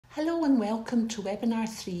Hello and welcome to webinar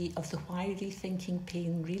 3 of the Why Rethinking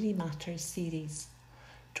Pain Really Matters series.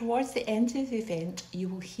 Towards the end of the event, you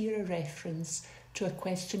will hear a reference to a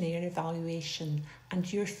questionnaire evaluation,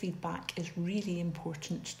 and your feedback is really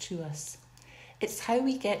important to us. It's how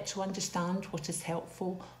we get to understand what is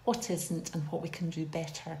helpful, what isn't, and what we can do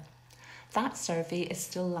better. That survey is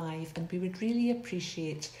still live, and we would really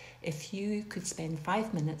appreciate if you could spend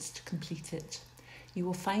 5 minutes to complete it. You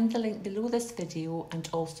will find the link below this video and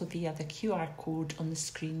also via the QR code on the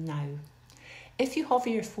screen now. If you hover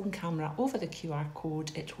your phone camera over the QR code,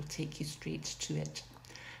 it will take you straight to it.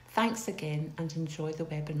 Thanks again and enjoy the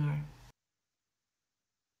webinar.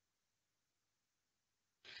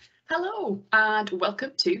 Hello and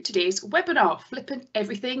welcome to today's webinar, Flippin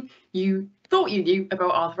Everything You Thought You Knew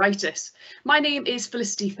About Arthritis. My name is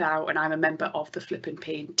Felicity Thou and I'm a member of the Flippin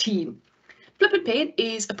Pain team. Flippin Pain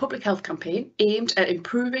is a public health campaign aimed at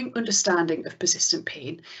improving understanding of persistent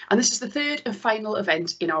pain, and this is the third and final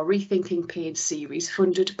event in our Rethinking Pain series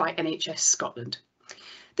funded by NHS Scotland.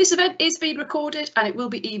 This event is being recorded and it will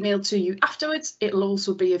be emailed to you afterwards. It'll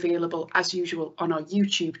also be available as usual on our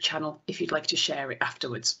YouTube channel if you'd like to share it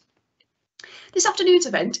afterwards. This afternoon's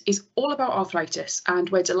event is all about arthritis, and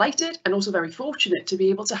we're delighted and also very fortunate to be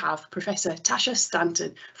able to have Professor Tasha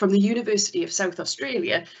Stanton from the University of South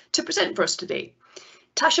Australia to present for us today.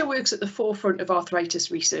 Tasha works at the forefront of arthritis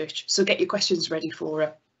research, so get your questions ready for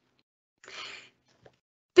her.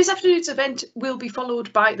 This afternoon's event will be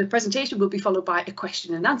followed by, the presentation will be followed by a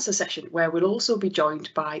question and answer session where we'll also be joined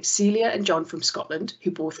by Celia and John from Scotland, who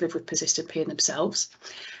both live with persistent pain themselves,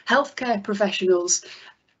 healthcare professionals,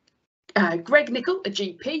 Greg Nicol, a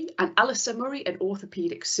GP, and Alistair Murray, an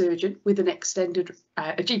orthopaedic surgeon with an extended,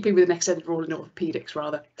 a GP with an extended role in orthopaedics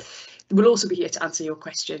rather. We'll also be here to answer your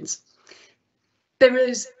questions. There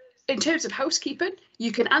is, in terms of housekeeping,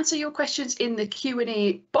 you can answer your questions in the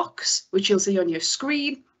Q&A box, which you'll see on your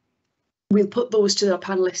screen. We'll put those to our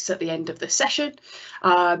panelists at the end of the session.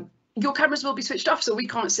 Your cameras will be switched off, so we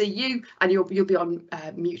can't see you, and you'll be on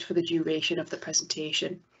mute for the duration of the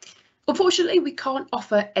presentation. Unfortunately, we can't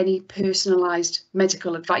offer any personalised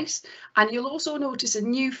medical advice, and you'll also notice a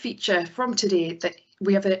new feature from today that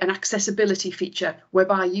we have an accessibility feature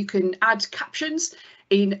whereby you can add captions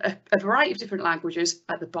in a variety of different languages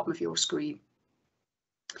at the bottom of your screen.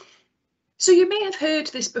 So you may have heard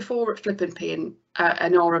this before at Flippin Pain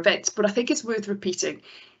and our events, but I think it's worth repeating.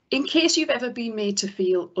 In case you've ever been made to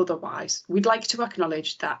feel otherwise, we'd like to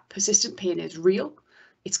acknowledge that persistent pain is real,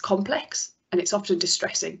 it's complex, and it's often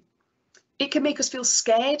distressing. It can make us feel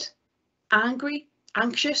scared, angry,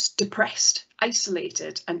 anxious, depressed,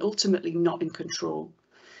 isolated, and ultimately not in control.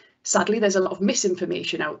 Sadly, there's a lot of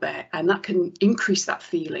misinformation out there, and that can increase that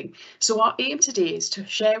feeling. So our aim today is to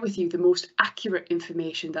share with you the most accurate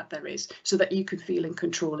information that there is so that you can feel in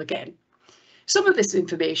control again. Some of this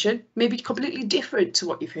information may be completely different to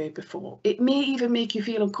what you've heard before. It may even make you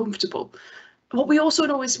feel uncomfortable. What we also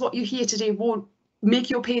know is what you hear today won't make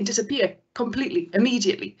your pain disappear completely,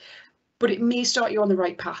 immediately, but it may start you on the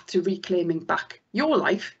right path to reclaiming back your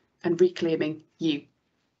life and reclaiming you.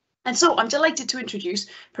 And so I'm delighted to introduce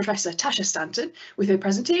Professor Tasha Stanton with her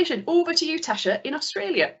presentation. Over to you, Tasha, in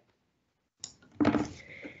Australia.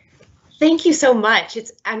 Thank you so much.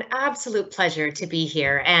 It's an absolute pleasure to be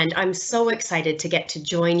here, and I'm so excited to get to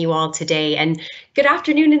join you all today. And good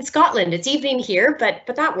afternoon in Scotland. It's evening here, but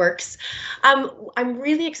that works. I'm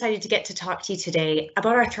really excited to get to talk to you today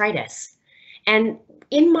about arthritis. And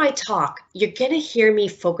in my talk, you're going to hear me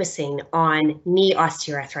focusing on knee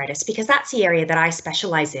osteoarthritis because that's the area that I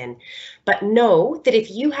specialize in. But know that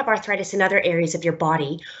if you have arthritis in other areas of your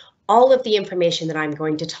body, all of the information that I'm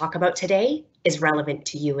going to talk about today is relevant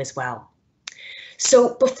to you as well.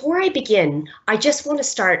 So before I begin, I just want to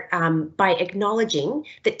start by acknowledging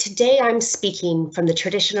that today I'm speaking from the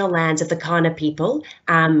traditional lands of the Kaurna people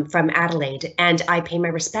from Adelaide, and I pay my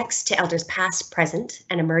respects to elders past, present,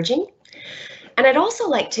 and emerging. And I'd also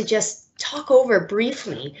like to just talk over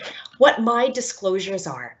briefly what my disclosures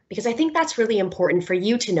are, because I think that's really important for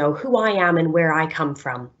you to know who I am and where I come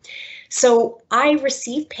from. So I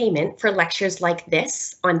receive payment for lectures like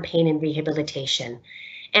this on pain and rehabilitation.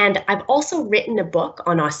 And I've also written a book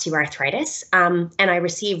on osteoarthritis, and I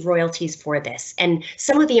receive royalties for this. And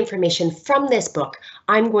some of the information from this book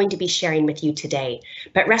I'm going to be sharing with you today.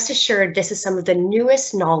 But rest assured, this is some of the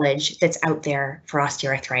newest knowledge that's out there for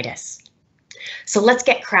osteoarthritis. So let's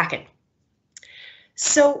get cracking.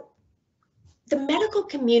 So the medical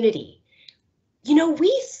community, you know,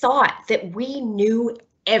 we thought that we knew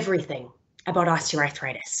everything about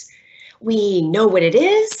osteoarthritis. We know what it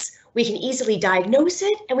is, we can easily diagnose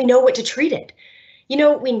it, and we know what to treat it.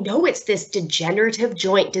 We know it's this degenerative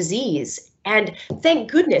joint disease. And thank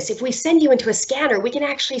goodness, if we send you into a scanner, we can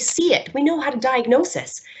actually see it. We know how to diagnose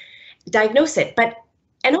it.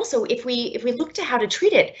 And also, if we look to how to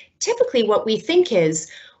treat it, typically what we think is,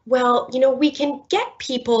 well, we can get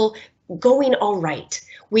people going all right.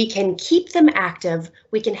 We can keep them active.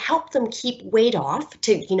 We can help them keep weight off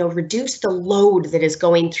to, reduce the load that is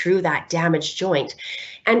going through that damaged joint.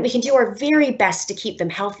 And we can do our very best to keep them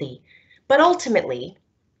healthy. But ultimately,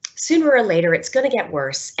 sooner or later, it's going to get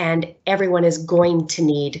worse and everyone is going to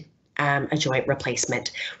need a joint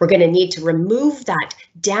replacement. We're going to need to remove that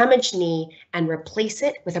damaged knee and replace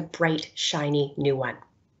it with a bright, shiny new one.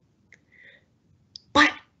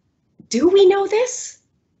 But do we know this?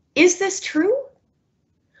 Is this true?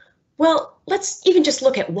 Well, let's even just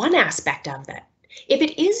look at one aspect of that. If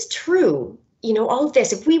it is true, all of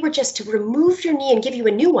this, if we were just to remove your knee and give you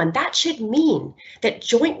a new one, that should mean that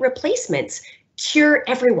joint replacements cure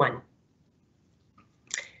everyone.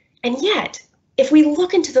 And yet, if we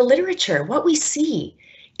look into the literature, what we see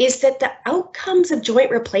is that the outcomes of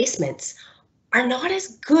joint replacements are not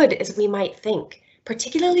as good as we might think,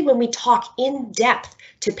 particularly when we talk in depth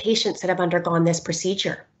to patients that have undergone this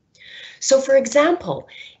procedure. So for example,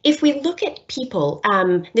 if we look at people,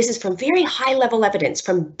 this is from very high level evidence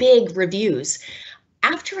from big reviews,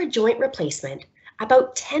 after a joint replacement,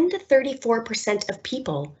 about 10 to 34% of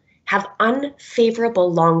people have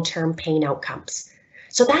unfavorable long-term pain outcomes.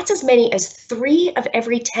 So that's as many as 3 of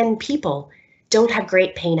every 10 people don't have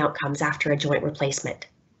great pain outcomes after a joint replacement.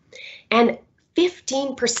 And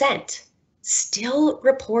 15% still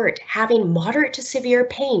report having moderate to severe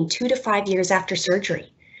pain 2 to 5 years after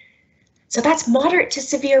surgery. So that's moderate to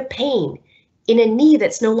severe pain in a knee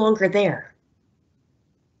that's no longer there.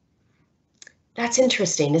 That's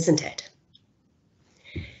interesting, isn't it?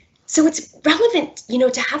 So it's relevant,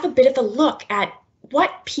 to have a bit of a look at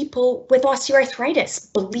what people with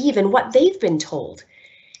osteoarthritis believe and what they've been told.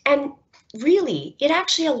 And really, it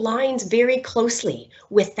actually aligns very closely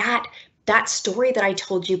with that story that I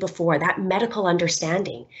told you before, that medical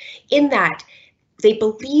understanding, in that they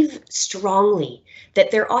believe strongly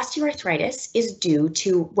that their osteoarthritis is due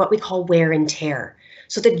to what we call wear and tear.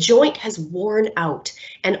 So the joint has worn out,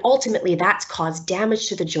 and ultimately that's caused damage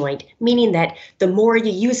to the joint, meaning that the more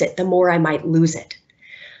you use it, the more I might lose it.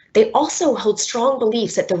 They also hold strong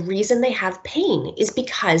beliefs that the reason they have pain is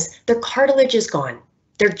because their cartilage is gone.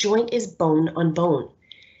 Their joint is bone on bone.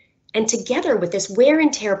 And together with this wear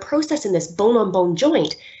and tear process in this bone on bone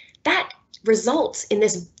joint, that results in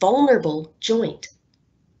this vulnerable joint.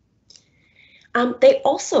 They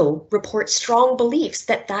also report strong beliefs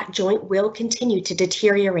that that joint will continue to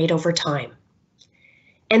deteriorate over time.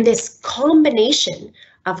 And this combination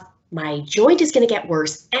of my joint is going to get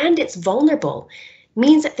worse and it's vulnerable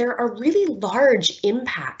means that there are really large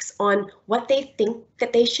impacts on what they think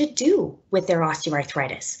that they should do with their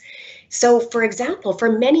osteoarthritis. So for example,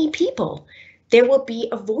 for many people, there will be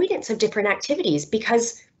avoidance of different activities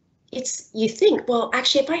because you think, well,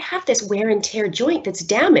 actually, if I have this wear and tear joint that's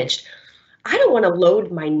damaged, I don't want to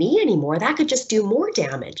load my knee anymore. That could just do more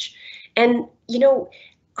damage. And,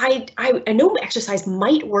 I know exercise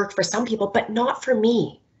might work for some people, but not for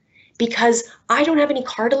me because I don't have any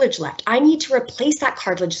cartilage left. I need to replace that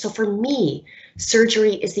cartilage. So for me,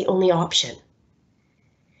 surgery is the only option.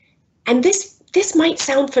 And this might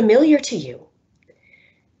sound familiar to you.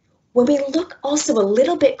 When we look also a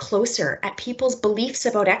little bit closer at people's beliefs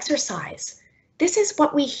about exercise, this is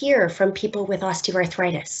what we hear from people with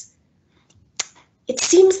osteoarthritis. It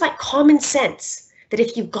seems like common sense that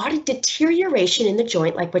if you've got a deterioration in the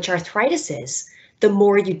joint, like which arthritis is, the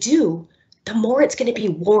more you do, the more it's going to be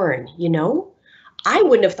worn, I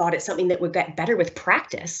wouldn't have thought it's something that would get better with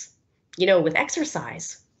practice, with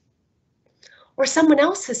exercise. Or someone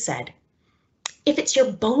else has said, if it's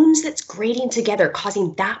your bones that's grating together,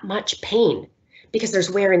 causing that much pain because there's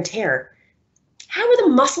wear and tear, how are the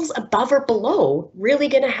muscles above or below really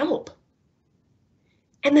going to help?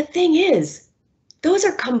 And the thing is, those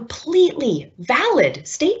are completely valid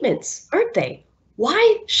statements, aren't they?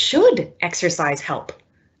 Why should exercise help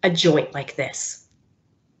a joint like this?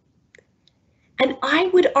 And I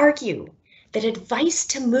would argue that advice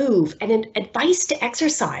to move and advice to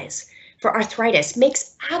exercise for arthritis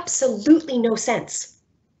makes absolutely no sense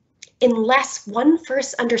unless one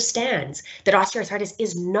first understands that osteoarthritis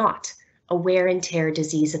is not a wear and tear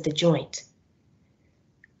disease of the joint.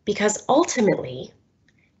 Because ultimately,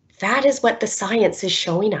 that is what the science is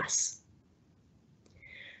showing us.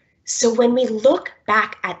 So when we look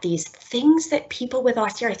back at these things that people with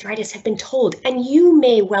osteoarthritis have been told, and you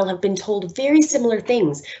may well have been told very similar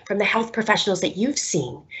things from the health professionals that you've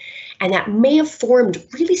seen, and that may have formed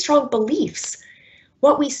really strong beliefs,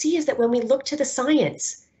 what we see is that when we look to the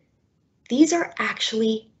science, these are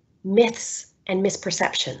actually myths and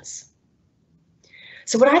misperceptions.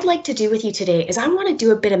 So what I'd like to do with you today is I want to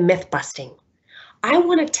do a bit of myth busting. I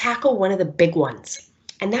want to tackle one of the big ones,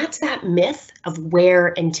 and that's that myth of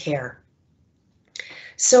wear and tear.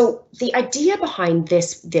 So the idea behind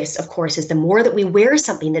this, of course, is the more that we wear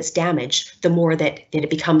something that's damaged, the more that it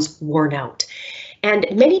becomes worn out. And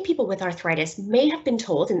many people with arthritis may have been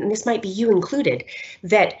told, and this might be you included,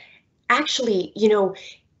 that actually,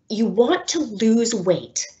 you want to lose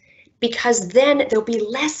weight because then there'll be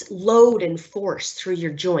less load and force through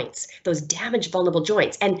your joints, those damaged, vulnerable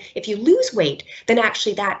joints. And if you lose weight, then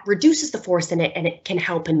actually that reduces the force in it and it can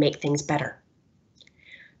help and make things better.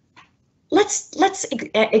 Let's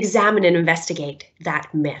examine and investigate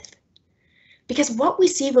that myth. Because what we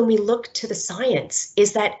see when we look to the science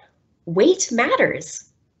is that weight matters,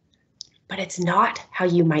 but it's not how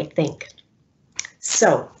you might think.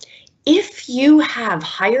 So if you have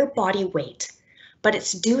higher body weight, but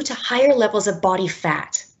it's due to higher levels of body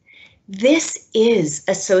fat, this is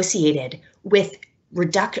associated with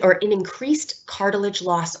an increased cartilage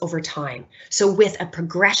loss over time. So with a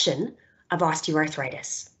progression of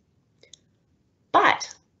osteoarthritis.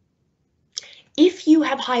 But if you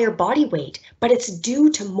have higher body weight, but it's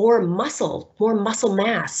due to more muscle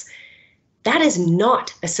mass, that is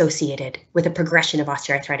not associated with a progression of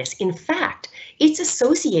osteoarthritis. In fact, it's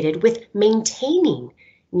associated with maintaining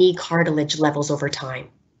knee cartilage levels over time.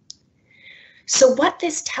 So what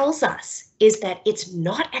this tells us is that it's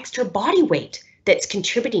not extra body weight that's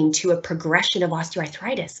contributing to a progression of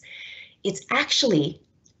osteoarthritis. It's actually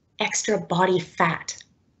extra body fat.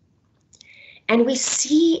 And we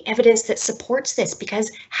see evidence that supports this because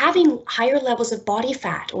having higher levels of body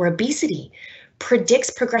fat or obesity predicts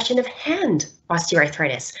progression of hand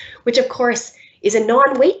osteoarthritis, which of course is a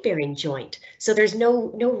non-weight bearing joint. So there's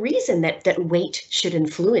no reason that weight should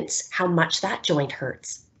influence how much that joint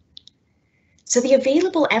hurts. So the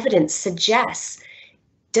available evidence suggests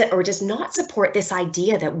or does not support this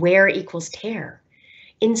idea that wear equals tear.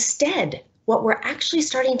 Instead, what we're actually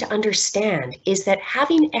starting to understand is that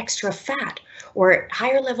having extra fat or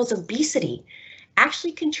higher levels of obesity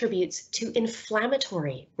actually contributes to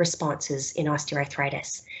inflammatory responses in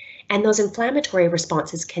osteoarthritis. And those inflammatory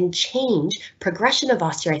responses can change progression of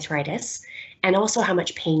osteoarthritis and also how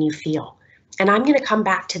much pain you feel. And I'm going to come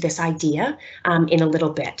back to this idea in a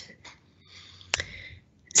little bit.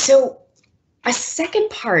 So a second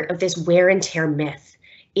part of this wear and tear myth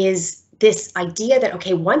is this idea that,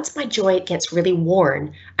 okay, once my joint gets really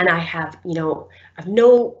worn and I have, I've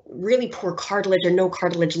no really poor cartilage or no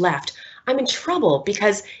cartilage left, I'm in trouble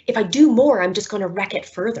because if I do more, I'm just going to wreck it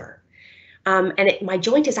further. My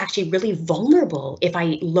joint is actually really vulnerable if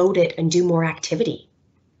I load it and do more activity.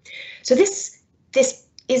 So this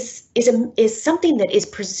is something that is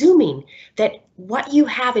presuming that what you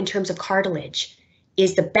have in terms of cartilage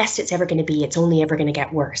is the best it's ever going to be. It's only ever going to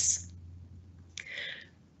get worse.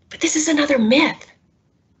 But this is another myth,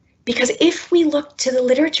 because if we look to the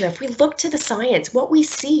literature, if we look to the science, what we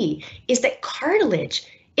see is that cartilage,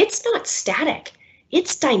 it's not static,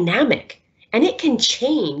 it's dynamic, and it can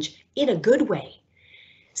change in a good way.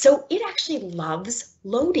 So it actually loves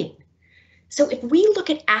loading. So if we look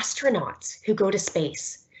at astronauts who go to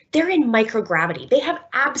space, they're in microgravity. They have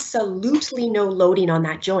absolutely no loading on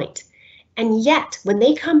that joint. And yet, when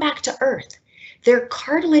they come back to Earth, their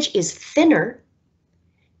cartilage is thinner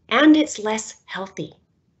and it's less healthy.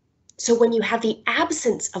 So when you have the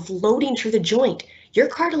absence of loading through the joint, your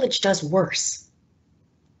cartilage does worse.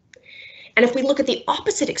 And if we look at the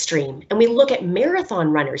opposite extreme and we look at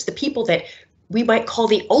marathon runners, the people that we might call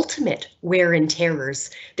the ultimate wear and tearers,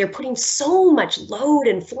 they're putting so much load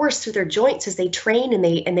and force through their joints as they train and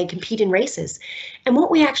they compete in races. And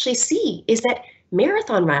what we actually see is that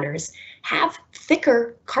marathon runners have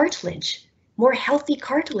thicker cartilage, more healthy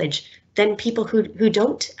cartilage than people who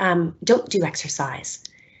don't do exercise.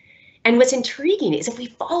 And what's intriguing is if we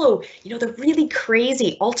follow, the really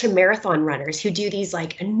crazy ultra-marathon runners who do these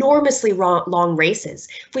like enormously long races,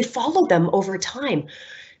 if we follow them over time,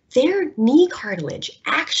 their knee cartilage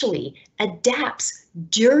actually adapts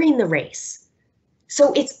during the race.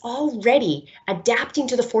 So it's already adapting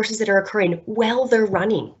to the forces that are occurring while they're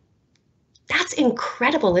running. That's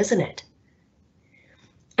incredible, isn't it?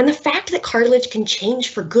 And the fact that cartilage can change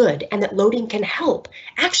for good and that loading can help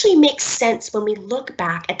actually makes sense when we look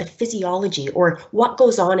back at the physiology or what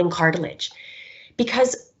goes on in cartilage.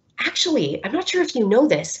 Because actually, I'm not sure if you know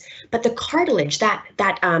this, but the cartilage, that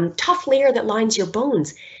tough layer that lines your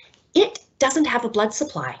bones, it doesn't have a blood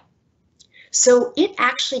supply. So it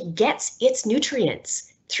actually gets its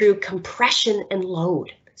nutrients through compression and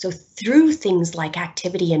load. So through things like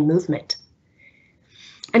activity and movement.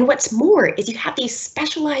 And what's more is you have these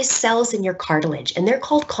specialized cells in your cartilage, and they're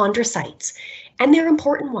called chondrocytes, and they're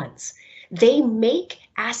important ones. They make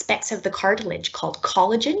aspects of the cartilage called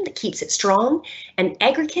collagen that keeps it strong, and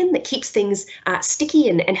aggrecan that keeps things sticky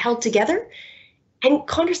and held together. And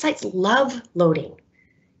chondrocytes love loading.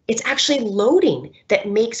 It's actually loading that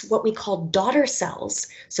makes what we call daughter cells.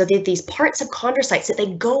 So they have these parts of chondrocytes that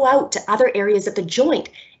they go out to other areas of the joint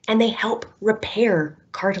and they help repair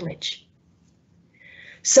cartilage.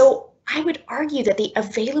 So I would argue that the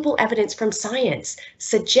available evidence from science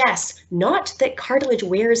suggests not that cartilage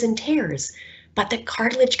wears and tears, but that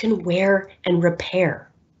cartilage can wear and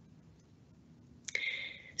repair.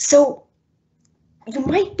 So you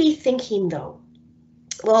might be thinking though,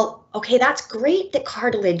 well, okay, that's great that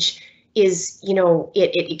cartilage is,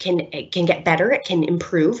 it can get better, it can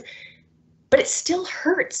improve, but it still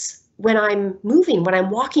hurts when I'm moving, when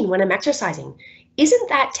I'm walking, when I'm exercising. Isn't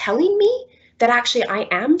that telling me that actually I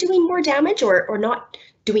am doing more damage or not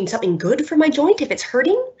doing something good for my joint if it's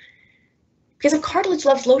hurting? Because if cartilage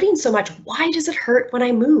loves loading so much, why does it hurt when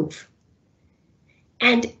I move?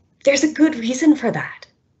 And there's a good reason for that.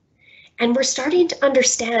 And we're starting to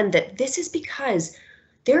understand that this is because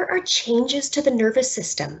there are changes to the nervous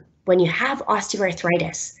system when you have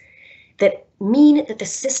osteoarthritis that mean that the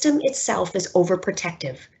system itself is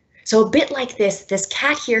overprotective. So a bit like this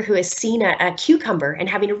cat here who has seen a cucumber and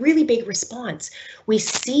having a really big response, we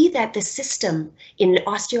see that the system in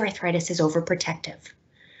osteoarthritis is overprotective.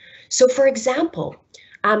 So for example,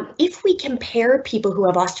 if we compare people who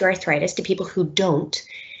have osteoarthritis to people who don't,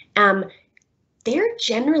 they're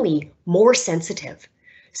generally more sensitive.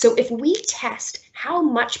 So if we test how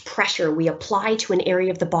much pressure we apply to an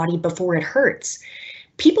area of the body before it hurts,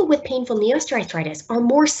 people with painful knee osteoarthritis are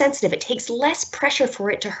more sensitive. It takes less pressure for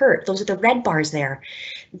it to hurt. Those are the red bars there.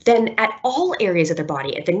 Than at all areas of their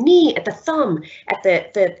body, at the knee, at the thumb, at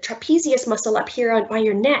the trapezius muscle up here by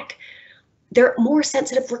your neck. They're more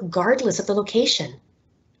sensitive regardless of the location.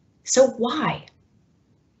 So why?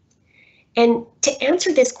 And to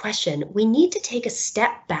answer this question, we need to take a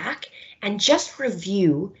step back and just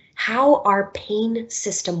review how our pain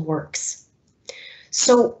system works.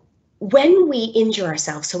 So when we injure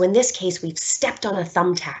ourselves, so in this case, we've stepped on a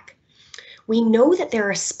thumbtack, we know that there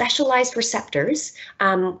are specialized receptors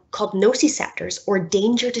called nociceptors or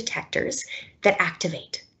danger detectors that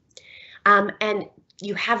activate. And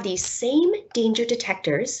you have these same danger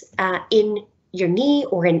detectors in your knee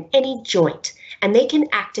or in any joint, and they can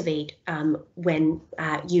activate when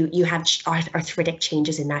you have arthritic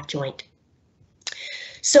changes in that joint.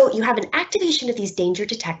 So you have an activation of these danger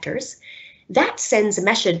detectors that sends a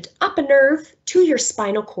message up a nerve to your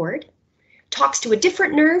spinal cord, talks to a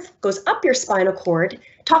different nerve, goes up your spinal cord,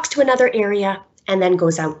 talks to another area, and then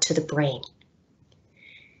goes out to the brain.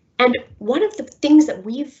 And one of the things that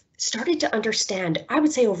we've started to understand, I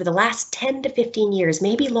would say over the last 10 to 15 years,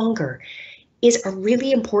 maybe longer, is a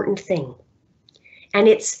really important thing. And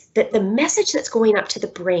it's that the message that's going up to the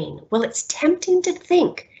brain, well, it's tempting to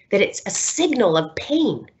think that it's a signal of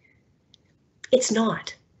pain. It's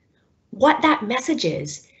not. What that message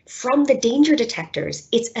is from the danger detectors,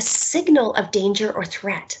 it's a signal of danger or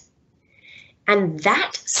threat. And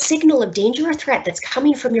that signal of danger or threat that's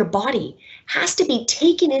coming from your body has to be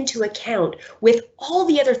taken into account with all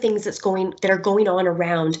the other things that are going on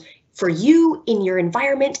around for you in your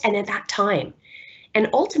environment and at that time. And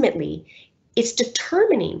ultimately, it's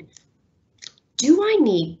determining, do I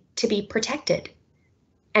need to be protected?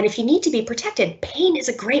 And if you need to be protected, pain is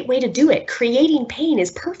a great way to do it. Creating pain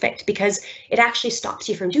is perfect because it actually stops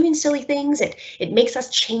you from doing silly things. It makes us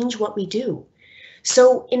change what we do.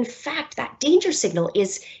 So in fact, that danger signal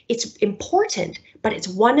it's important, but it's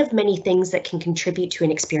one of many things that can contribute to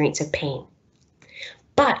an experience of pain.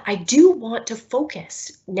 But I do want to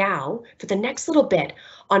focus now for the next little bit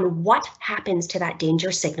on what happens to that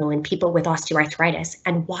danger signal in people with osteoarthritis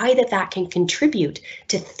and why that can contribute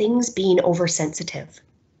to things being oversensitive.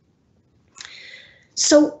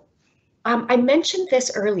 So I mentioned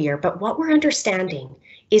this earlier, but what we're understanding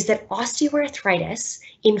is that osteoarthritis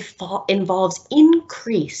involves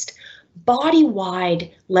increased body-wide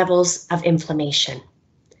levels of inflammation.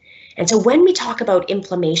 And so when we talk about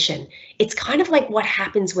inflammation, it's kind of like what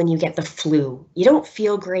happens when you get the flu. You don't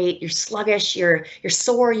feel great, you're sluggish, you're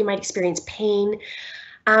sore, you might experience pain.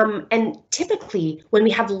 And typically when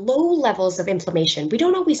we have low levels of inflammation, we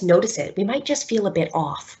don't always notice it. We might just feel a bit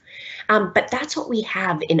off. But that's what we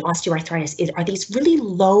have in osteoarthritis are these really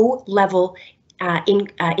low level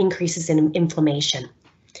increases in inflammation.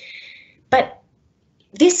 But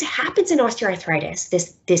this happens in osteoarthritis,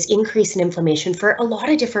 this increase in inflammation, for a lot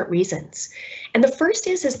of different reasons. And the first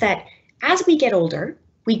is that as we get older,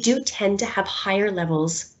 we do tend to have higher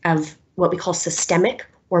levels of what we call systemic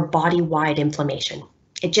or body-wide inflammation.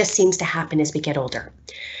 It just seems to happen as we get older.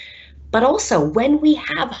 But also, when we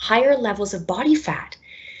have higher levels of body fat,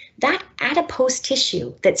 that adipose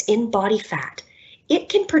tissue that's in body fat, it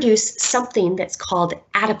can produce something that's called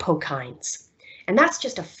adipokines. And that's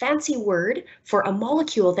just a fancy word for a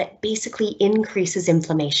molecule that basically increases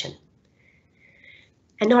inflammation.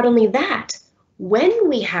 And not only that, when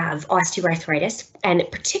we have osteoarthritis, and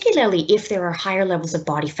particularly if there are higher levels of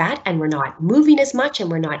body fat and we're not moving as much and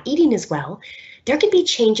we're not eating as well, there can be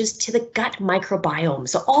changes to the gut microbiome,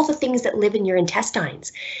 so all the things that live in your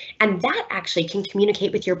intestines. And that actually can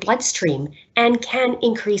communicate with your bloodstream and can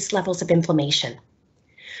increase levels of inflammation.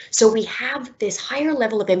 So we have this higher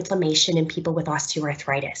level of inflammation in people with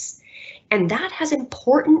osteoarthritis, and that has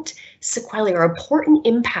important sequelae or important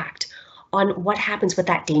impact on what happens with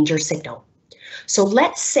that danger signal. So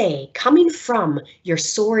let's say coming from your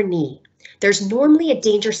sore knee, there's normally a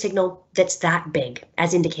danger signal that's that big,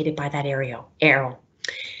 as indicated by that arrow.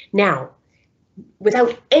 Now,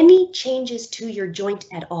 without any changes to your joint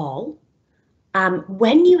at all,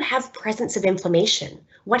 when you have presence of inflammation,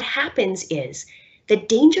 what happens is the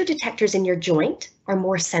danger detectors in your joint are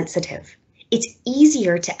more sensitive. It's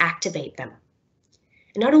easier to activate them.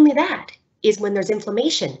 And not only that, is when there's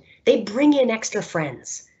inflammation, they bring in extra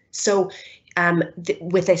friends. So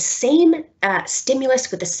with the same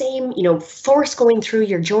stimulus, with the same force going through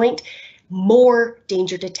your joint, more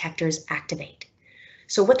danger detectors activate.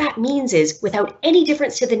 So what that means is, without any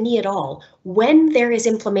difference to the knee at all, when there is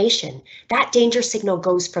inflammation, that danger signal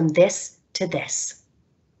goes from this to this.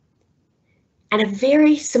 And a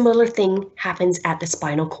very similar thing happens at the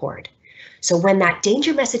spinal cord. So when that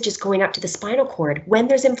danger message is going up to the spinal cord, when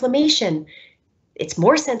there's inflammation, it's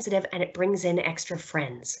more sensitive and it brings in extra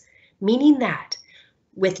friends. Meaning that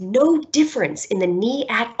with no difference in the knee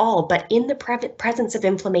at all, but in the presence of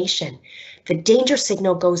inflammation, the danger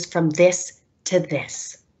signal goes from this to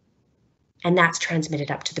this, and that's transmitted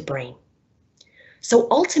up to the brain. So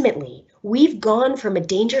ultimately, we've gone from a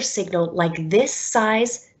danger signal like this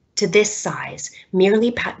size to this size,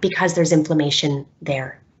 merely because there's inflammation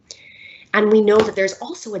there. And we know that there's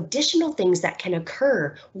also additional things that can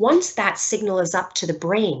occur once that signal is up to the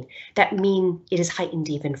brain that mean it is heightened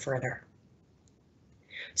even further.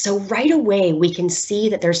 So right away, we can see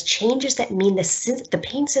that there's changes that mean the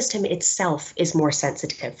pain system itself is more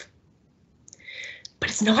sensitive. But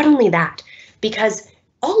it's not only that, because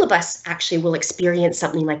all of us actually will experience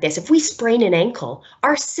something like this. If we sprain an ankle,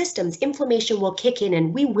 our system's inflammation will kick in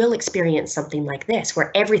and we will experience something like this,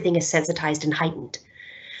 where everything is sensitized and heightened.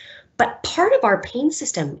 But part of our pain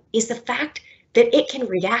system is the fact that it can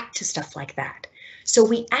react to stuff like that. So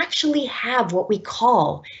we actually have what we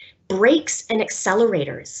call brakes and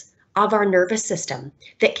accelerators of our nervous system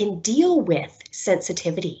that can deal with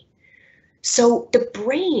sensitivity. So the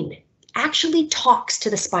brain actually talks to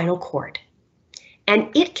the spinal cord, and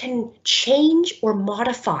it can change or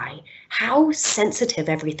modify how sensitive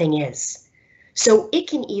everything is. So it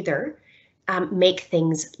can either make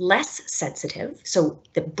things less sensitive, so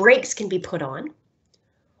the brakes can be put on,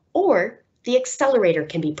 or the accelerator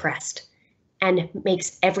can be pressed and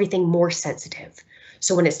makes everything more sensitive.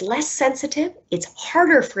 So when it's less sensitive, it's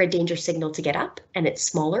harder for a danger signal to get up and it's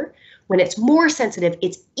smaller. When it's more sensitive,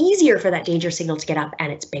 it's easier for that danger signal to get up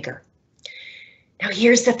and it's bigger. Now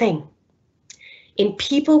here's the thing. In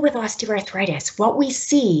people with osteoarthritis, what we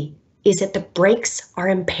see is that the brakes are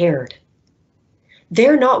impaired.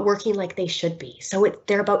 They're not working like they should be. So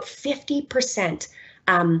they're about 50%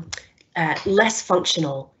 less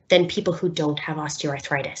functional than people who don't have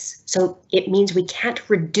osteoarthritis. So it means we can't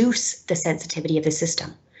reduce the sensitivity of the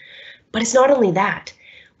system. But it's not only that.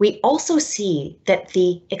 We also see that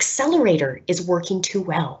the accelerator is working too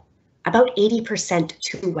well, about 80%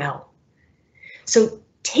 too well. So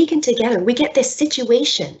taken together, we get this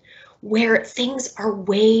situation where things are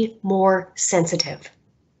way more sensitive.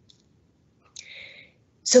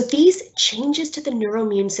 So these changes to the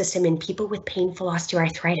neuroimmune system in people with painful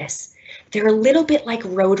osteoarthritis, they're a little bit like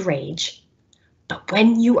road rage, but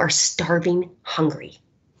when you are starving hungry.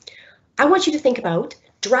 I want you to think about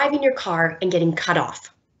driving your car and getting cut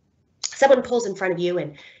off. Someone pulls in front of you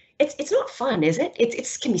and it's not fun, is it?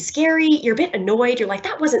 It can be scary. You're a bit annoyed. You're like,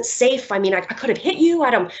 that wasn't safe. I mean, I could have hit you.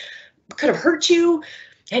 I could have hurt you.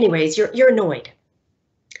 Anyways, you're annoyed.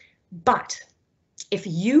 But If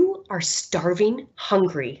you are starving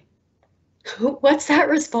hungry, what's that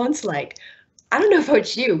response like? I don't know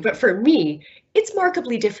about you, but for me, it's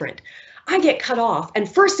markedly different. I get cut off, and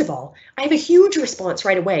first of all, I have a huge response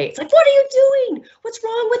right away. It's like, what are you doing? What's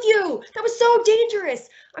wrong with you? That was so dangerous.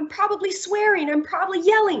 I'm probably swearing, I'm probably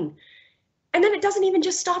yelling. And then it doesn't even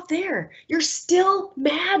just stop there. You're still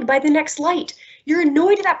mad by the next light. You're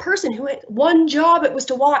annoyed at that person who had one job it was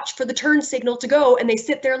to watch for the turn signal to go, and they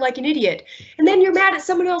sit there like an idiot. And then you're mad at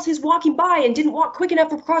someone else who's walking by and didn't walk quick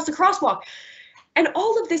enough across the crosswalk. And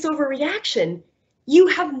all of this overreaction, you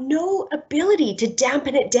have no ability to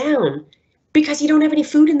dampen it down because you don't have any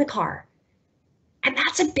food in the car. And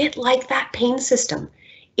that's a bit like that pain system,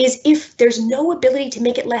 is if there's no ability to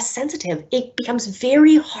make it less sensitive, it becomes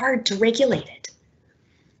very hard to regulate it.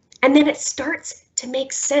 And then it starts to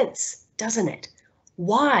make sense, doesn't it?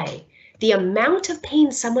 Why the amount of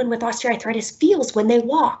pain someone with osteoarthritis feels when they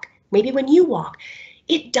walk, maybe when you walk,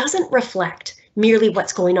 it doesn't reflect merely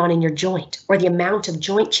what's going on in your joint or the amount of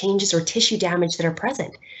joint changes or tissue damage that are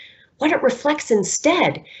present. What it reflects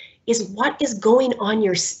instead is what is going on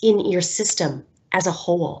in your system as a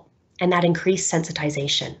whole, and that increased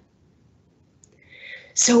sensitization.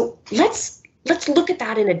 So let's look at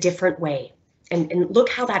that in a different way and look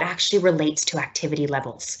how that actually relates to activity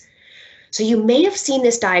levels. So you may have seen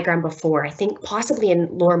this diagram before, I think possibly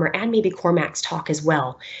in Lorimer and maybe Cormac's talk as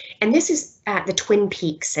well. And this is at the Twin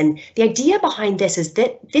Peaks. And the idea behind this is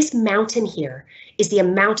that this mountain here is the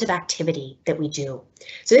amount of activity that we do.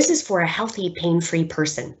 So this is for a healthy, pain-free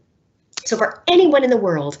person. So for anyone in the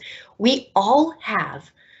world, we all have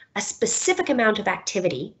a specific amount of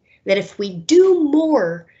activity that if we do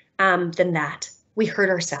more than that, we hurt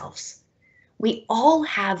ourselves. We all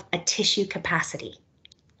have a tissue capacity.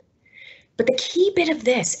 But the key bit of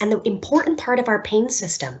this, and the important part of our pain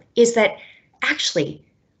system, is that actually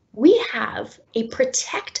we have a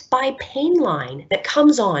protect by pain line that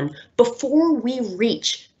comes on before we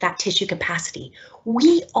reach that tissue capacity.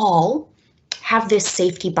 We all have this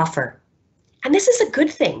safety buffer. And this is a good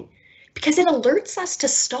thing because it alerts us to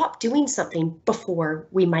stop doing something before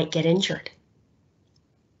we might get injured.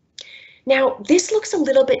 Now, this looks a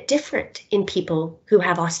little bit different in people who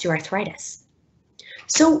have osteoarthritis.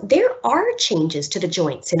 So there are changes to the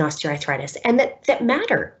joints in osteoarthritis and that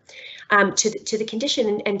matter to the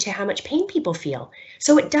condition and to how much pain people feel.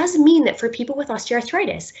 So it does mean that for people with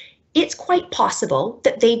osteoarthritis, it's quite possible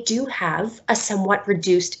that they do have a somewhat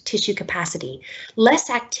reduced tissue capacity, less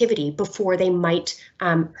activity before they might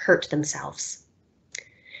hurt themselves.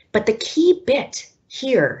 But the key bit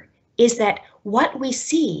here is that what we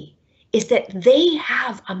see is that they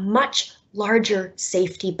have a much larger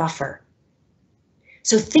safety buffer.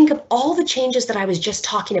 So think of all the changes that I was just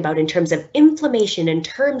talking about in terms of inflammation, in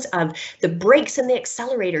terms of the brakes and the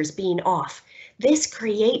accelerators being off. This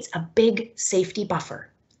creates a big safety buffer,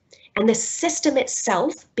 and the system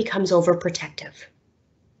itself becomes overprotective.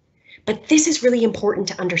 But this is really important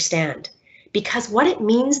to understand, because what it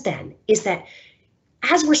means then is that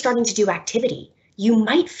as we're starting to do activity, you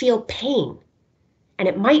might feel pain, and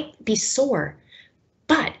it might be sore,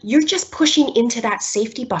 but you're just pushing into that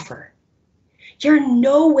safety buffer. You're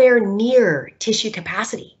nowhere near tissue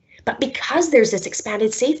capacity, but because there's this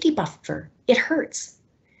expanded safety buffer, it hurts.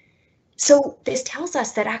 So this tells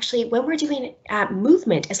us that actually when we're doing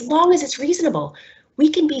movement, as long as it's reasonable, we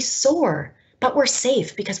can be sore, but we're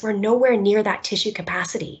safe because we're nowhere near that tissue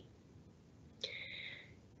capacity.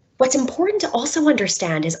 What's important to also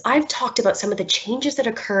understand is I've talked about some of the changes that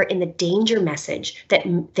occur in the danger message that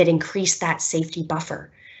increase that safety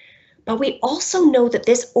buffer. But we also know that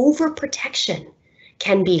this overprotection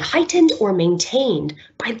can be heightened or maintained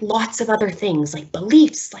by lots of other things like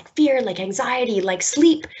beliefs, like fear, like anxiety, like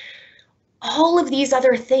sleep. All of these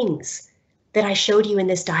other things that I showed you in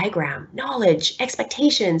this diagram, knowledge,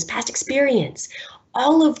 expectations, past experience,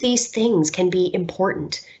 all of these things can be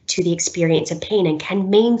important to the experience of pain and can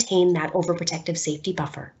maintain that overprotective safety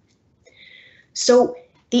buffer. So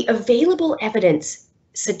the available evidence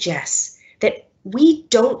suggests that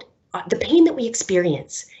the pain that we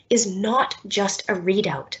experience is not just a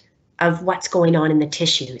readout of what's going on in the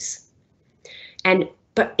tissues.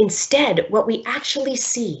 But instead, what we actually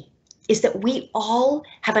see is that we all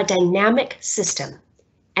have a dynamic system,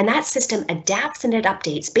 and that system adapts and it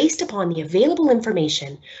updates based upon the available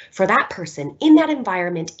information for that person in that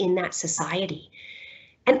environment, in that society.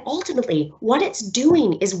 And ultimately, what it's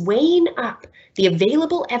doing is weighing up the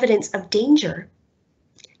available evidence of danger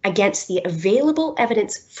against the available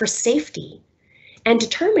evidence for safety and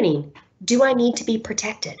determining, do I need to be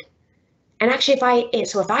protected? And actually,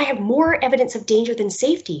 if I have more evidence of danger than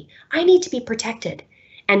safety, I need to be protected.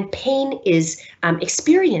 and pain is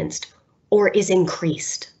experienced or is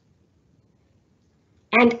increased.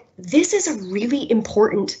 And this is a really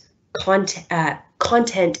important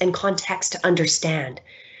content and context to understand,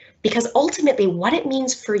 because ultimately what it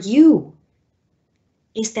means for you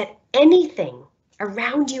is that anything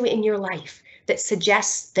around you in your life that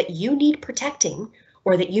suggests that you need protecting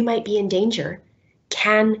or that you might be in danger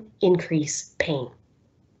can increase pain.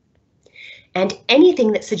 And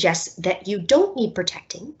anything that suggests that you don't need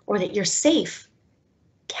protecting or that you're safe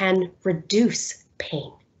can reduce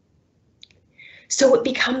pain. So it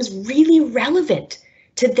becomes really relevant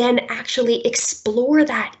to then actually explore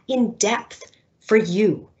that in depth for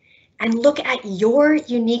you and look at your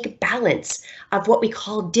unique balance of what we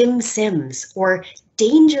call dim sims, or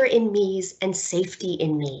danger in me's and safety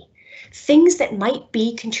in me, things that might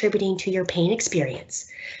be contributing to your pain experience.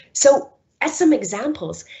 So as some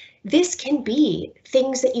examples, this can be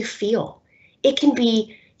things that you feel. It can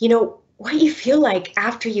be, what you feel like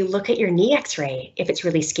after you look at your knee x-ray, if it's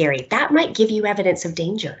really scary. That might give you evidence of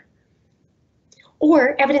danger.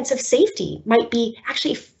 Or evidence of safety might be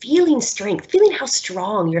actually feeling strength, feeling how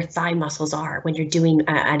strong your thigh muscles are when you're doing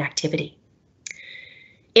an activity.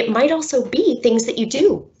 It might also be things that you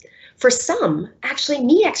do. For some, actually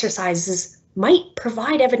knee exercises might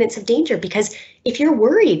provide evidence of danger, because if you're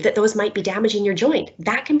worried that those might be damaging your joint,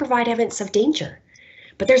 that can provide evidence of danger.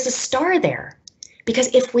 But there's a star there,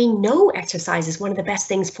 because if we know exercise is one of the best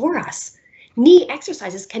things for us, knee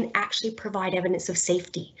exercises can actually provide evidence of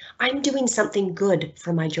safety. I'm doing something good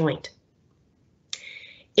for my joint.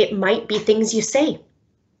 It might be things you say.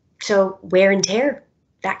 So wear and tear,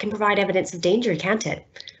 that can provide evidence of danger, can't it?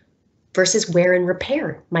 Versus wear and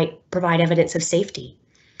repair might provide evidence of safety.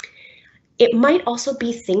 It might also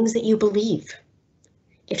be things that you believe.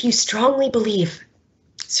 If you strongly believe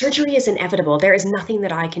surgery is inevitable, there is nothing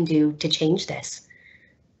that I can do to change this,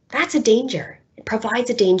 that's a danger. It provides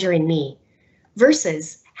a danger in me.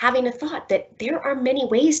 Versus having a thought that there are many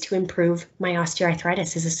ways to improve my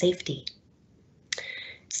osteoarthritis as a safety.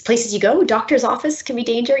 Places you go, doctor's office can be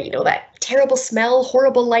danger, that terrible smell,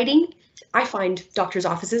 horrible lighting. I find doctor's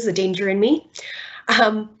offices a danger in me.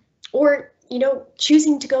 Or,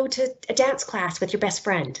 choosing to go to a dance class with your best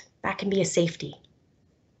friend, that can be a safety.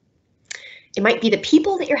 It might be the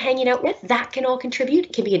people that you're hanging out with, that can all contribute.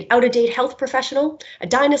 It can be an out-of-date health professional, a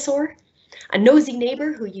dinosaur, a nosy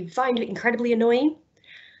neighbor who you find incredibly annoying.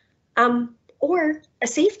 Or a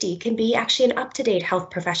safety can be actually an up-to-date health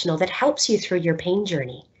professional that helps you through your pain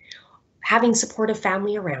journey, having supportive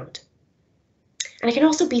family around. And it can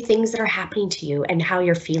also be things that are happening to you and how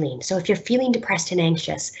you're feeling. So if you're feeling depressed and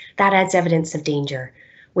anxious, that adds evidence of danger.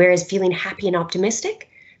 Whereas feeling happy and optimistic,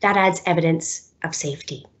 that adds evidence of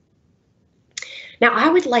safety. Now, I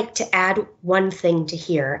would like to add one thing to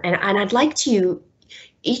here, and I'd like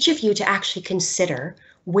each of you to actually consider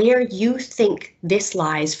where you think this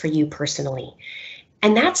lies for you personally.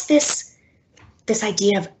 And that's this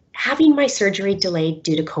idea of having my surgery delayed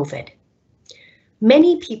due to COVID.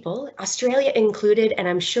 Many people, Australia included, and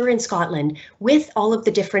I'm sure in Scotland, with all of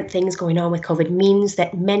the different things going on with COVID, means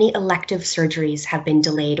that many elective surgeries have been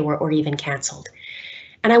delayed or even cancelled.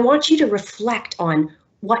 And I want you to reflect on,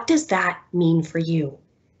 what does that mean for you?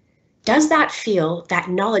 Does that feel,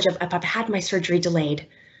 that knowledge of, if I've had my surgery delayed,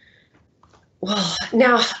 well,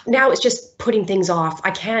 now it's just putting things off.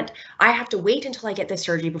 I have to wait until I get this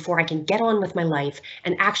surgery before I can get on with my life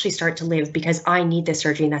and actually start to live, because I need this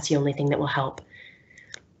surgery and that's the only thing that will help.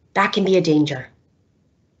 That can be a danger.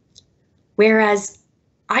 Whereas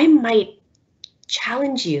I might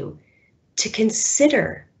challenge you to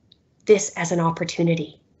consider this as an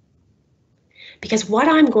opportunity. Because what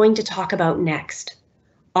I'm going to talk about next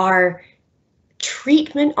are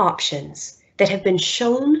treatment options that have been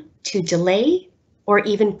shown to delay or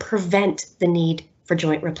even prevent the need for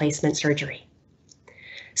joint replacement surgery.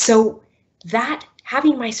 So that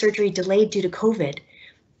having my surgery delayed due to COVID,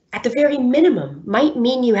 at the very minimum, might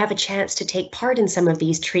mean you have a chance to take part in some of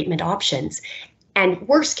these treatment options. And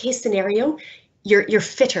worst case scenario, you're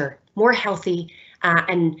fitter, more healthy,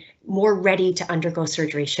 and more ready to undergo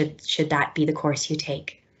surgery should that be the course you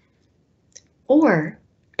take. Or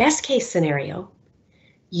best case scenario,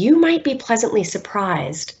 you might be pleasantly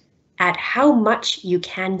surprised at how much you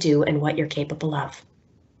can do and what you're capable of.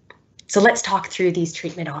 So let's talk through these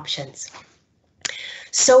treatment options.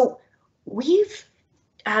 So we've,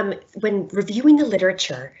 when reviewing the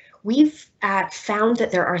literature, we've found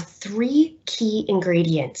that there are 3 key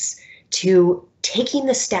ingredients to taking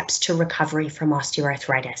the steps to recovery from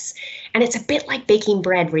osteoarthritis. And it's a bit like baking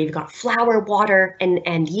bread, where you've got flour, water,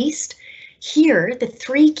 and yeast. Here, the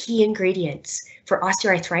 3 key ingredients for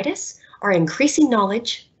osteoarthritis are increasing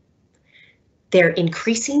knowledge, they're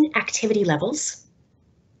increasing activity levels,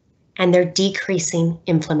 and they're decreasing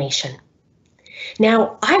inflammation.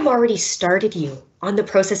 Now, I've already started you on the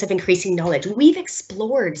process of increasing knowledge. We've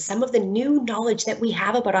explored some of the new knowledge that we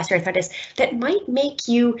have about osteoarthritis that might make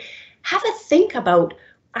you have a think about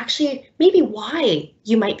actually maybe why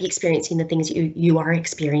you might be experiencing the things you are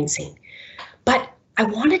experiencing. But I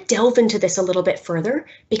want to delve into this a little bit further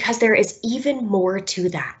because there is even more to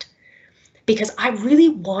that. Because I really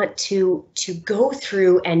want to go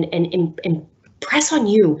through and impress on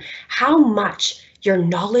you how much your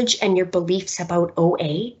knowledge and your beliefs about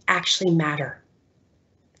OA actually matter.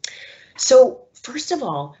 So first of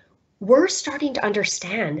all, we're starting to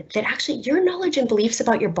understand that actually your knowledge and beliefs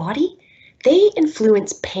about your body, they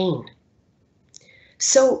influence pain.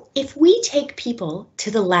 So if we take people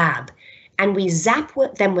to the lab and we zap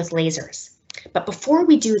them with lasers, but before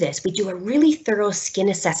we do this, we do a really thorough skin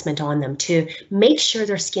assessment on them to make sure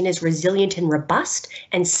their skin is resilient and robust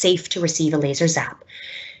and safe to receive a laser zap.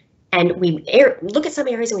 And we look at some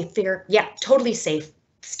areas and we figure, yeah, totally safe.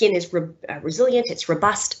 Skin is resilient, it's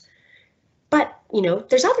robust. But, you know,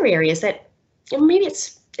 there's other areas that maybe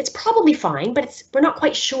it's probably fine, but we're not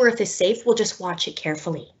quite sure if it's safe. We'll just watch it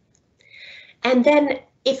carefully. And then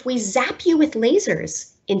if we zap you with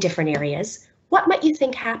lasers in different areas, what might you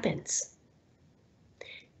think happens?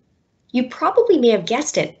 You probably may have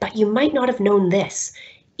guessed it, but you might not have known this.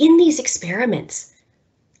 In these experiments,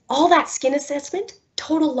 all that skin assessment,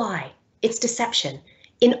 total lie. It's deception.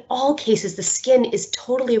 In all cases, the skin is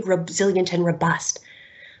totally resilient and robust.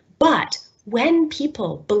 But when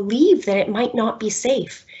people believe that it might not be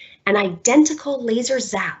safe, an identical laser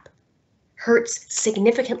zap hurts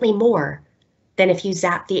significantly more than if you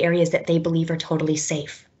zap the areas that they believe are totally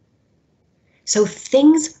safe. So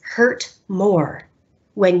things hurt more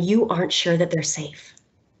when you aren't sure that they're safe.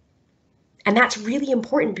 And that's really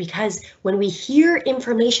important because when we hear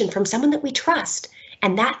information from someone that we trust,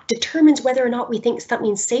 and that determines whether or not we think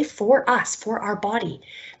something's safe for us, for our body,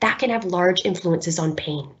 that can have large influences on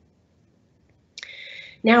pain.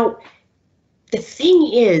 Now, the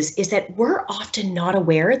thing is that we're often not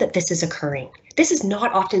aware that this is occurring. This is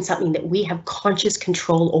not often something that we have conscious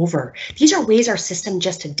control over. These are ways our system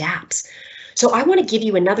just adapts. So I want to give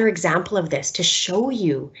you another example of this to show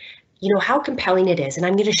you, how compelling it is. And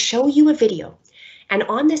I'm going to show you a video. And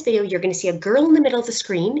on this video, you're going to see a girl in the middle of the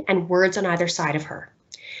screen and words on either side of her.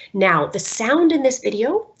 Now, the sound in this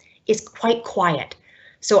video is quite quiet.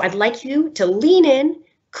 So I'd like you to lean in,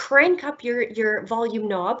 crank up your volume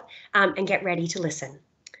knob, and get ready to listen.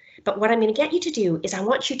 But what I'm going to get you to do is I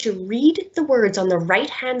want you to read the words on the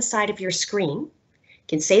right-hand side of your screen. You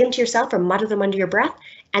can say them to yourself or mutter them under your breath,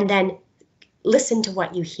 and then listen to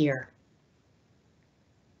what you hear.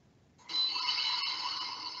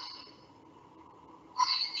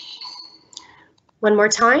 One more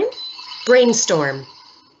time. Brainstorm.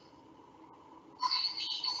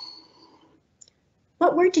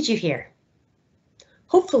 What word did you hear?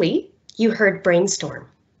 Hopefully you heard brainstorm.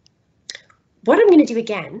 What I'm going to do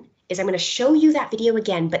again is I'm going to show you that video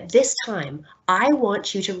again, but this time I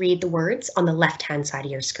want you to read the words on the left-hand side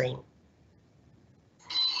of your screen.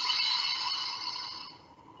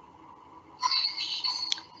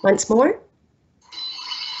 Once more.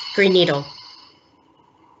 Green needle.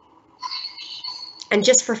 And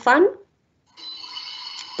just for fun,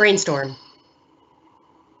 brainstorm.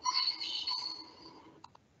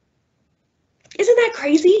 Isn't that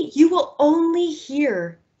crazy? You will only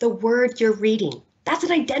hear the word you're reading. That's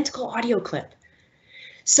an identical audio clip.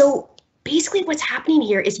 So basically what's happening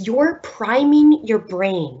here is you're priming your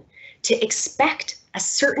brain to expect a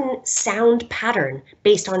certain sound pattern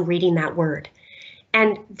based on reading that word.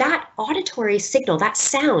 And that auditory signal, that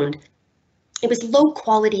sound, it was low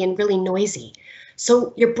quality and really noisy.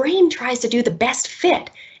 So your brain tries to do the best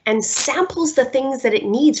fit and samples the things that it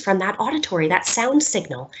needs from that auditory, that sound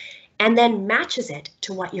signal, and then matches it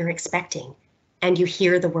to what you're expecting. And you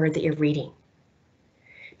hear the word that you're reading.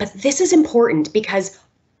 But this is important because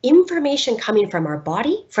information coming from our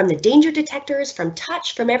body, from the danger detectors, from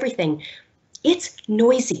touch, from everything, it's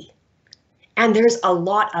noisy. And there's a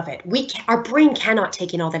lot of it. Our brain cannot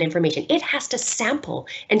take in all that information. It has to sample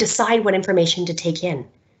and decide what information to take in.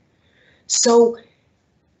 So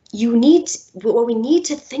what we need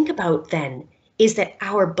to think about then is that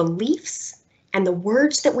our beliefs and the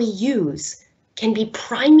words that we use can be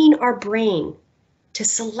priming our brain to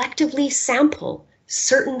selectively sample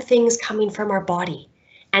certain things coming from our body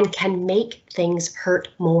and can make things hurt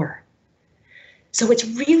more. So it's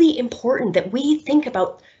really important that we think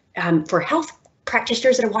about, for health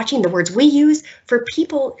practitioners that are watching, the words we use for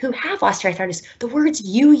people who have osteoarthritis, the words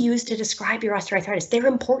you use to describe your osteoarthritis, they're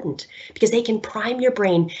important because they can prime your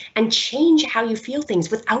brain and change how you feel things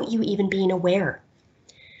without you even being aware.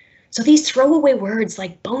 So these throwaway words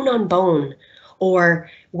like bone on bone or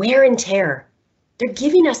wear and tear, they're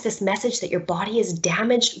giving us this message that your body is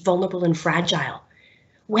damaged, vulnerable, and fragile.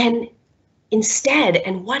 When instead,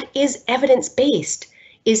 and what is evidence-based,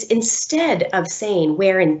 is instead of saying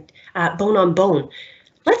wear and bone on bone,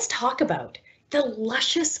 let's talk about the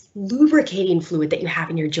luscious lubricating fluid that you have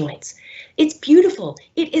in your joints. It's beautiful.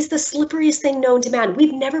 It is the slipperiest thing known to man.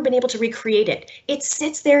 We've never been able to recreate it. It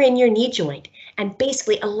sits there in your knee joint and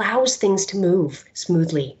basically allows things to move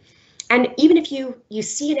smoothly. And even if you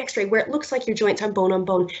see an x-ray where it looks like your joints are bone on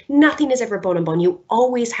bone, nothing is ever bone on bone. You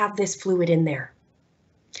always have this fluid in there.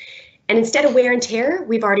 And instead of wear and tear,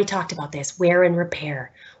 we've already talked about this, wear and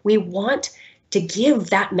repair. We want to give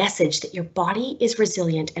that message that your body is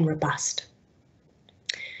resilient and robust.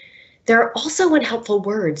 There are also unhelpful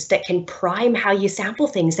words that can prime how you sample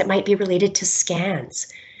things that might be related to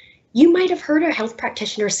scans. You might have heard a health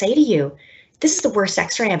practitioner say to you, "This is the worst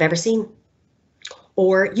x-ray I've ever seen."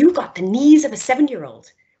 Or "You've got the knees of a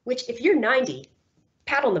 7-year-old, which if you're 90,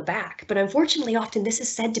 pat on the back. But unfortunately, often this is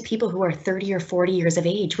said to people who are 30 or 40 years of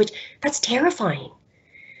age, which that's terrifying.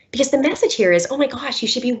 Because the message here is, oh my gosh, you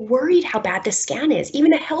should be worried how bad this scan is.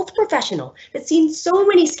 Even a health professional that's seen so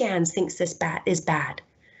many scans thinks this is bad.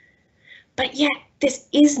 But yet this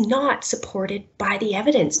is not supported by the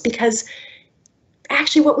evidence, because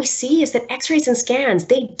actually what we see is that x-rays and scans,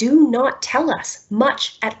 they do not tell us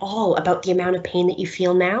much at all about the amount of pain that you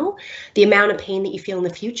feel now, the amount of pain that you feel in the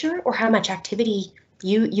future, or how much activity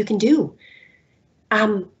you can do.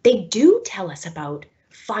 They do tell us about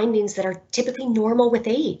findings that are typically normal with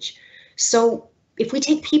age. So if we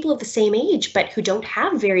take people of the same age but who don't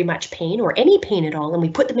have very much pain or any pain at all, and we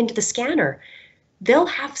put them into the scanner, they'll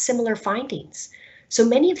have similar findings. So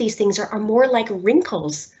many of these things are more like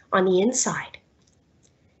wrinkles on the inside.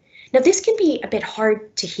 Now, this can be a bit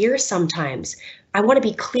hard to hear sometimes. I want to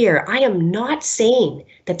be clear. I am not saying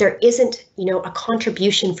that there isn't, a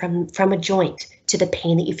contribution from a joint to the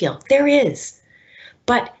pain that you feel. There is.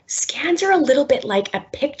 But scans are a little bit like a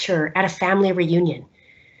picture at a family reunion.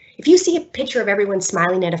 If you see a picture of everyone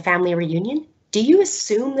smiling at a family reunion, do you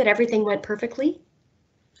assume that everything went perfectly?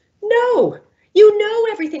 No. You know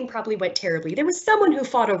everything probably went terribly. There was someone who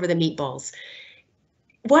fought over the meatballs.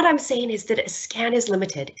 What I'm saying is that a scan is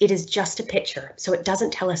limited. It is just a picture, so it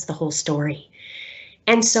doesn't tell us the whole story.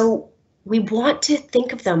 And so we want to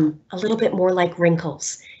think of them a little bit more like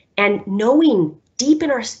wrinkles, and knowing deep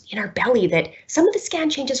in our belly that some of the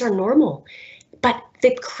scan changes are normal. But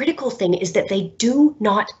the critical thing is that they do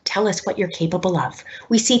not tell us what you're capable of.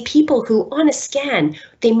 We see people who on a scan,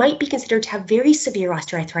 they might be considered to have very severe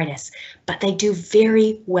osteoarthritis, but they do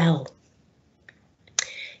very well.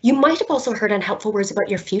 You might have also heard unhelpful words about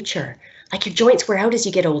your future, like your joints wear out as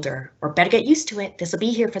you get older, or better get used to it, this will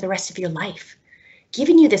be here for the rest of your life.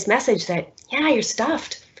 Giving you this message that, yeah, you're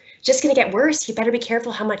stuffed, it's just gonna get worse, you better be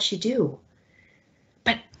careful how much you do.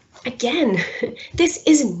 But again, this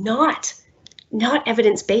is not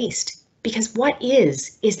evidence-based, because what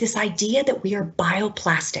is this idea that we are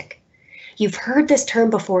bioplastic. You've heard this term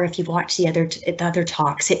before if you've watched the other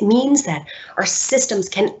talks. It means that our systems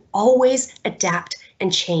can always adapt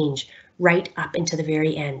and change right up into the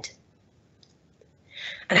very end.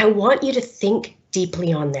 And I want you to think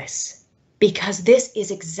deeply on this, because this is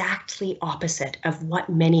exactly opposite of what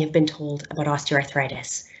many have been told about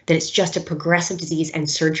osteoarthritis, that it's just a progressive disease and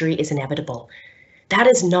surgery is inevitable. That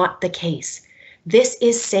is not the case. This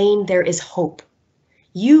is saying there is hope.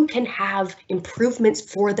 You can have improvements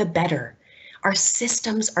for the better. Our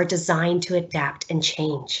systems are designed to adapt and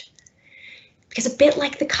change. Because a bit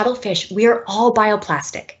like the cuttlefish, we are all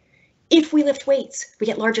bioplastic. If we lift weights, we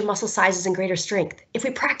get larger muscle sizes and greater strength. If we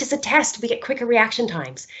practice a test, we get quicker reaction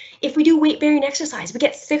times. If we do weight-bearing exercise, we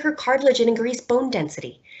get thicker cartilage and increased bone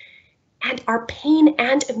density. And our pain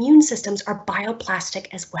and immune systems are bioplastic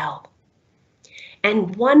as well.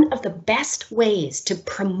 And one of the best ways to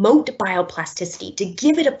promote bioplasticity, to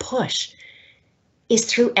give it a push, is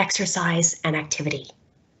through exercise and activity.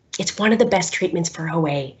 It's one of the best treatments for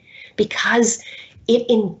OA because it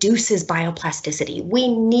induces bioplasticity. We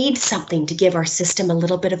need something to give our system a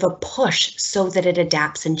little bit of a push so that it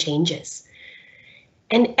adapts and changes.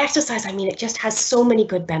 And exercise, it just has so many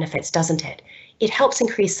good benefits, doesn't it? It helps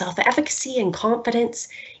increase self-efficacy and confidence.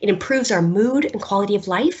 It improves our mood and quality of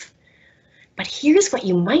life. But here's what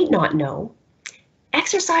you might not know.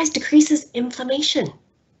 Exercise decreases inflammation.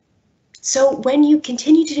 So when you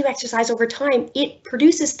continue to do exercise over time, it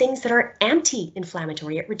produces things that are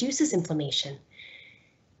anti-inflammatory. It reduces inflammation.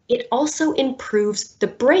 It also improves the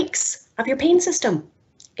brakes of your pain system.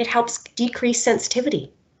 It helps decrease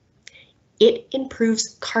sensitivity. It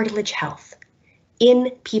improves cartilage health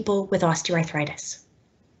in people with osteoarthritis.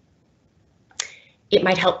 It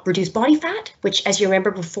might help reduce body fat, which, as you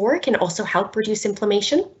remember before, can also help reduce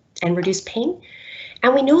inflammation and reduce pain.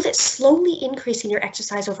 And we know that slowly increasing your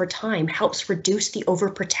exercise over time helps reduce the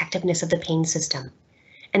overprotectiveness of the pain system.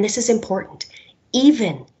 And this is important,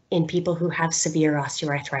 even in people who have severe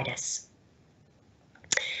osteoarthritis.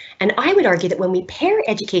 And I would argue that when we pair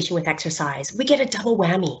education with exercise, we get a double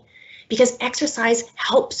whammy, because exercise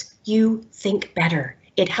helps you think better.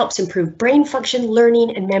 It helps improve brain function,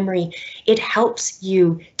 learning, and memory. It helps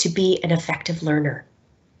you to be an effective learner.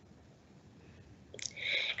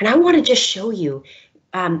 And I want to just show you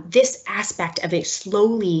this aspect of it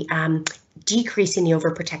slowly decreasing the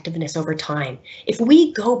overprotectiveness over time. If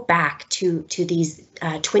we go back to these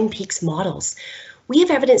Twin Peaks models, we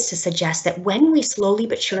have evidence to suggest that when we slowly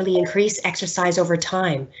but surely increase exercise over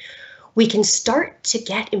time, we can start to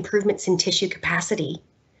get improvements in tissue capacity,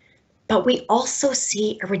 but we also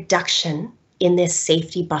see a reduction in this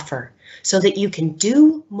safety buffer so that you can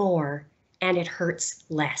do more and it hurts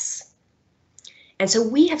less. And so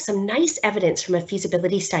we have some nice evidence from a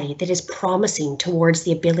feasibility study that is promising towards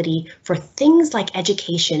the ability for things like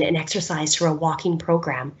education and exercise through a walking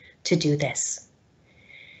program to do this.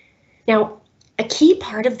 Now, a key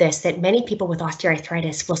part of this that many people with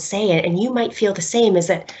osteoarthritis will say, and you might feel the same, is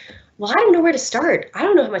that, well, I don't know where to start. I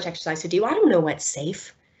don't know how much exercise to do. I don't know what's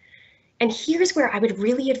safe. And here's where I would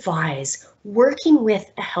really advise working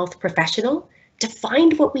with a health professional to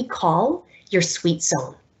find what we call your sweet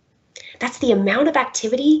zone. That's the amount of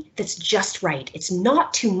activity that's just right. It's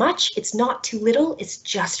not too much, it's not too little, it's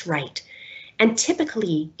just right. And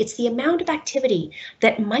typically, it's the amount of activity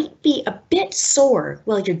that might be a bit sore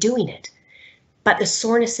while you're doing it, but the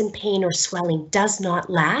soreness and pain or swelling does not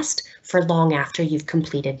last for long after you've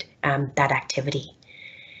completed that activity.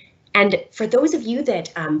 And for those of you that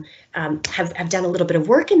have done a little bit of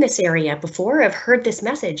work in this area before, have heard this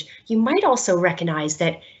message, you might also recognize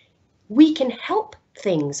that we can help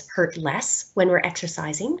things hurt less when we're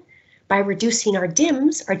exercising by reducing our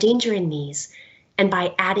DIMS, our danger in knees, and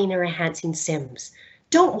by adding or enhancing SIMS.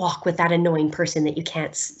 Don't walk with that annoying person that you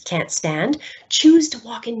can't stand. Choose to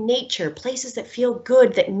walk in nature, places that feel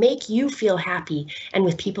good, that make you feel happy, and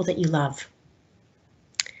with people that you love.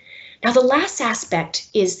 Now, the last aspect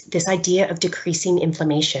is this idea of decreasing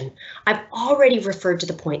inflammation. I've already referred to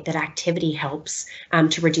the point that activity helps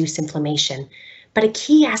to reduce inflammation, but a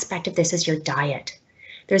key aspect of this is your diet.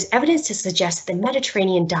 There's evidence to suggest that the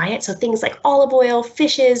Mediterranean diet, so things like olive oil,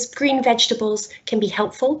 fishes, green vegetables, can be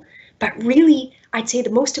helpful, but really, I'd say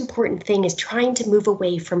the most important thing is trying to move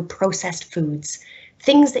away from processed foods,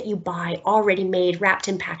 things that you buy already made, wrapped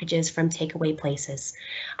in packages from takeaway places,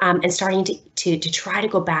 and starting to try to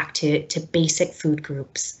go back to basic food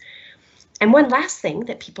groups. And one last thing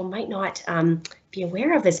that people might not be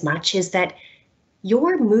aware of as much is that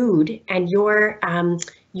your mood and your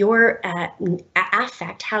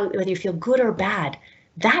affect, whether you feel good or bad,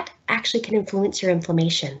 that actually can influence your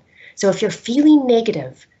inflammation. So if you're feeling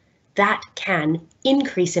negative, that can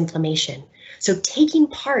increase inflammation. So taking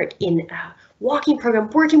part in a walking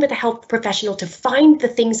program, working with a health professional to find the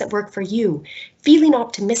things that work for you, feeling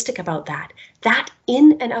optimistic about that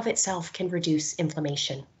in and of itself can reduce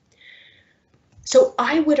inflammation. So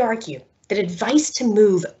I would argue that advice to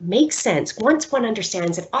move makes sense once one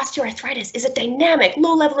understands that osteoarthritis is a dynamic,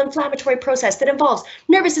 low-level inflammatory process that involves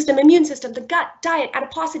nervous system, immune system, the gut, diet,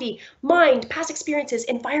 adiposity, mind, past experiences,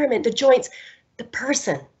 environment, the joints, the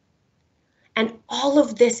person. And all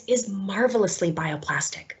of this is marvelously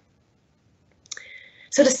bioplastic.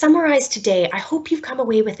 So to summarize today, I hope you've come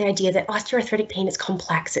away with the idea that osteoarthritic pain is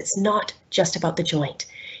complex. It's not just about the joint.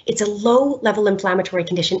 It's a low-level inflammatory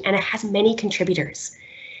condition and it has many contributors.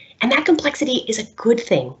 And that complexity is a good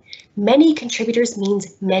thing. Many contributors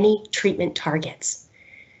means many treatment targets.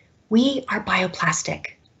 We are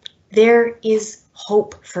bioplastic. There is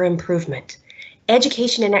hope for improvement.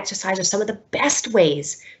 Education and exercise are some of the best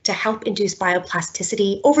ways to help induce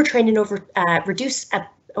bioplasticity, overtrain and reduce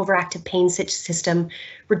overactive pain system,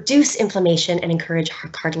 reduce inflammation, and encourage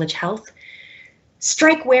cartilage health.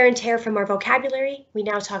 Strike wear and tear from our vocabulary. We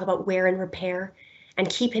now talk about wear and repair. And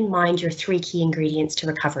keep in mind your 3 key ingredients to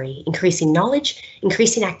recovery: increasing knowledge,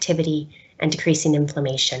 increasing activity, and decreasing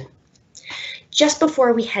inflammation. Just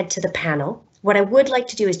before we head to the panel, what I would like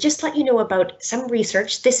to do is just let you know about some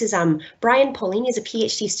research. This is Brian Pulling is a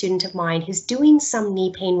PhD student of mine who's doing some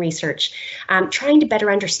knee pain research, trying to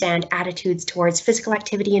better understand attitudes towards physical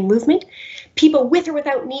activity and movement. People with or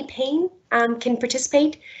without knee pain can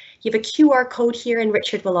participate. You have a QR code here, and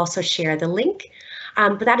Richard will also share the link.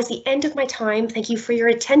 But that is the end of my time. Thank you for your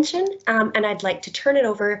attention, and I'd like to turn it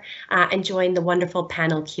over and join the wonderful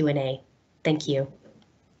panel Q&A. Thank you.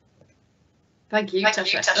 Thank you,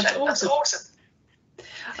 Tasha. That's awesome.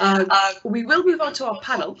 We will move on to our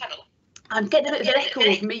panel. I'm getting a bit of an echo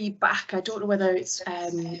of me back. I don't know whether it's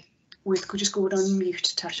could just go on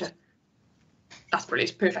mute, Tasha. That's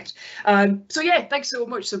brilliant, perfect. So yeah, thanks so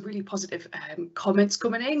much. Some really positive comments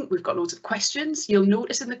coming in. We've got loads of questions. You'll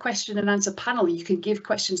notice in the question and answer panel, you can give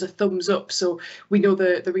questions a thumbs up, so we know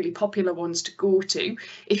the really popular ones to go to.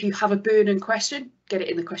 If you have a burning question, get it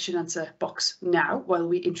in the question and answer box now while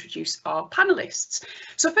we introduce our panelists.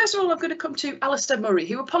 So first of all, I'm going to come to Alistair Murray,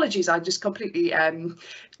 who, apologies, I just completely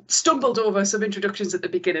stumbled over some introductions at the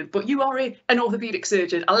beginning, but you are an orthopaedic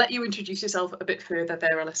surgeon. I'll let you introduce yourself a bit further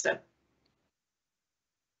there, Alistair.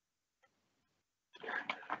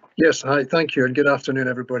 Yes, hi, thank you, and good afternoon,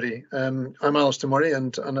 everybody. I'm Alistair Murray,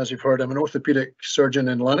 and as you've heard, I'm an orthopaedic surgeon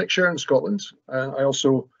in Lanarkshire in Scotland. I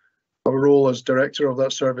also have a role as director of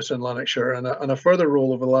that service in Lanarkshire, and a further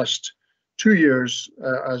role over the last 2 years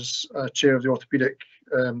as chair of the orthopaedic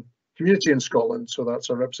community in Scotland. So that's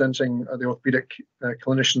representing the orthopaedic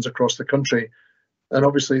clinicians across the country, and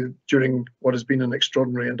obviously during what has been an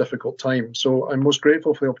extraordinary and difficult time. So I'm most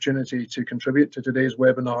grateful for the opportunity to contribute to today's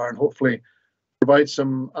webinar and hopefully provide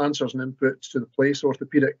some answers and input to the place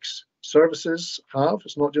orthopaedics services have.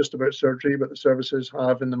 It's not just about surgery, but the services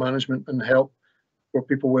have in the management and help for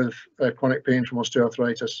people with chronic pain from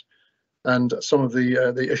osteoarthritis, and some of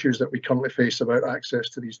the issues that we currently face about access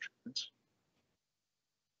to these treatments.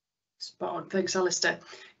 Spot on, thanks, Alistair.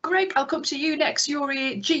 Greg, I'll come to you next. You're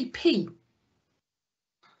a GP.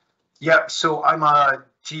 Yeah, so I'm a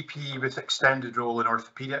GP with extended role in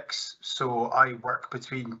orthopaedics. So I work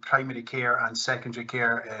between primary care and secondary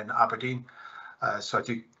care in Aberdeen. So I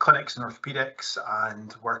do clinics in orthopaedics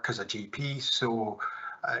and work as a GP. So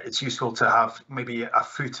it's useful to have maybe a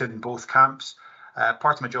foot in both camps.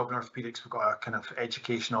 Part of my job in orthopaedics, we've got a kind of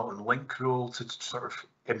educational and link role to sort of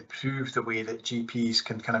improve the way that GPs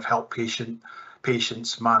can kind of help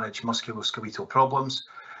patients manage musculoskeletal problems.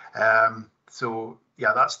 So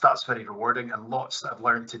yeah, that's very rewarding, and lots that I've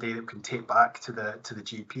learned today that we can take back to the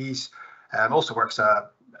GPs. Also works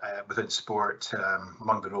within sport.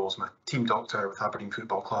 Among the roles, I'm a team doctor with Aberdeen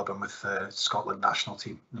Football Club and with the Scotland national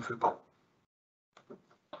team in football.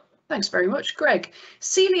 Thanks very much, Greg.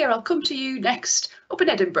 Celia, I'll come to you next, up in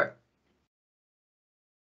Edinburgh.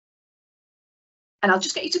 And I'll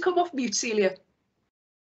just get you to come off mute, Celia.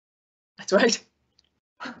 That's right.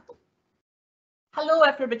 Hello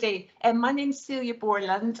everybody, my name's Celia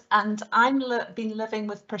Borland, and I've been living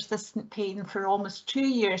with persistent pain for almost 2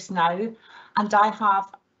 years now, and I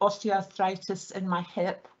have osteoarthritis in my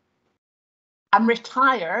hip. I'm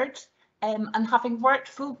retired, and having worked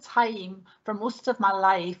full time for most of my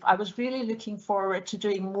life, I was really looking forward to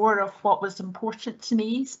doing more of what was important to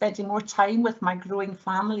me, spending more time with my growing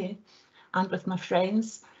family and with my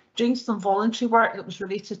friends, doing some voluntary work that was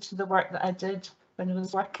related to the work that I did when I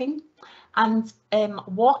was working, and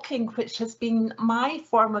walking, which has been my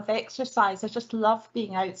form of exercise. I just love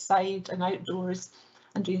being outside and outdoors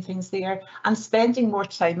and doing things there, and spending more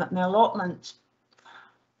time at my allotment,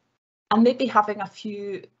 and maybe having a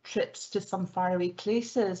few trips to some faraway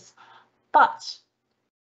places. But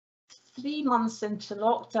 3 months into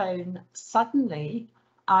lockdown, suddenly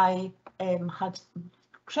I had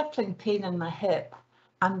crippling pain in my hip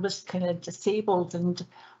and was kind of disabled, and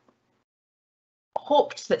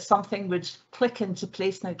hoped that something would click into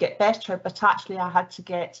place and get better, but actually I had to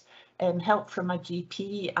get help from my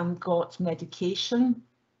GP and got medication.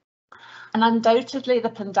 And undoubtedly the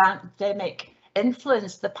pandemic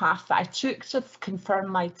influenced the path that I took to confirm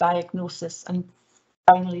my diagnosis and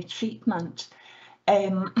finally treatment.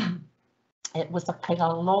 It was a kind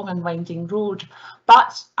of long and winding road,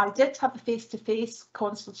 but I did have a face-to-face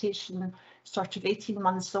consultation sort of 18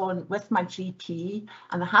 months on with my GP,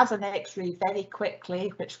 and I had an x-ray very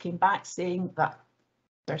quickly, which came back saying that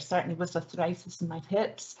there certainly was arthritis in my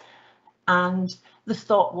hips, and the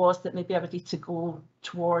thought was that maybe I would need to go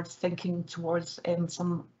towards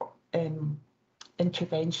some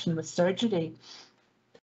intervention with surgery.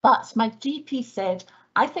 But my GP said,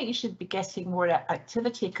 I think you should be getting more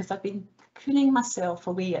activity, because I've been cooling myself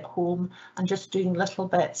away at home and just doing little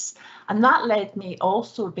bits. And that led me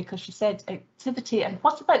also, because she said activity, and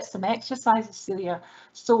what about some exercises, Celia?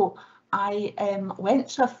 So I went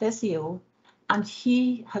to a physio, and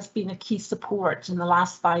he has been a key support in the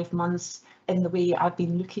last 5 months in the way I've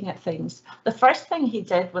been looking at things. The first thing he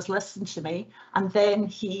did was listen to me, and then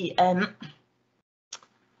he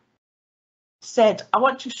said, I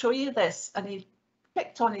want to show you this, and he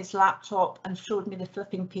clicked on his laptop and showed me the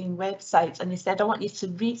Flippin Pain website, and he said, I want you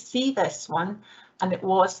to see this one, and it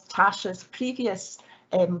was Tasha's previous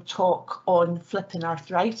talk on flippin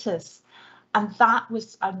arthritis, and that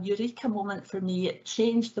was a eureka moment for me. It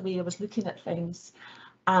changed the way I was looking at things,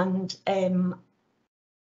 and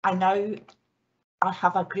I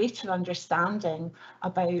have a greater understanding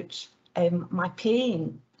about my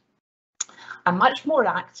pain. I'm much more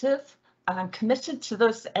active, and I'm committed to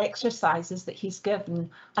those exercises that he's given,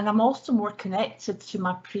 and I'm also more connected to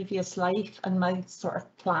my previous life and my sort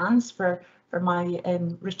of plans for my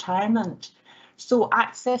retirement. So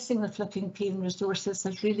accessing the Flippin Pain resources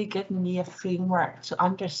has really given me a framework to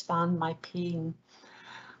understand my pain,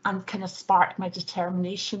 and kind of sparked my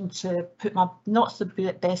determination to put my not so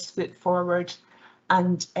best foot forward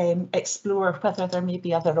and explore whether there may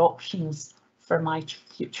be other options for my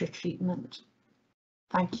future treatment.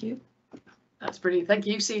 Thank you. That's brilliant. Thank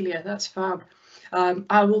you, Celia. That's fab.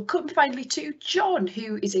 I will come finally to John,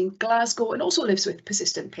 who is in Glasgow and also lives with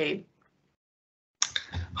persistent pain.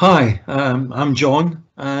 Hi, I'm John,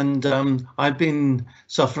 and I've been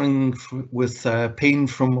suffering with pain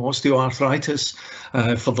from osteoarthritis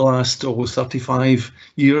for the last 35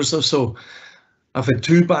 years or so. I've had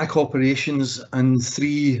 2 back operations and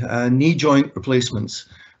 3 knee joint replacements,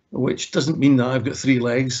 which doesn't mean that I've got 3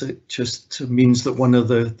 legs. It just means that one of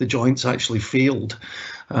the joints actually failed.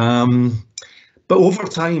 But over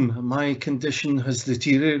time, my condition has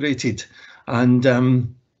deteriorated,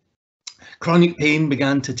 and chronic pain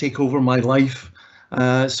began to take over my life,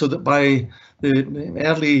 so that by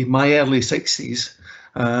my early 60s,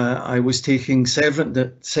 I was taking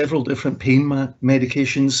several different pain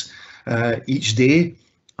medications each day.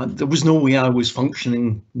 There was no way I was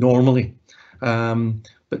functioning normally.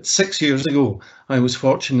 But 6 years ago, I was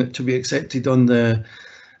fortunate to be accepted on the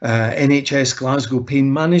NHS Glasgow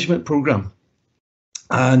Pain Management Programme,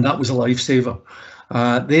 and that was a lifesaver.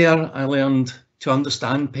 There I learned to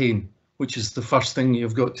understand pain, which is the first thing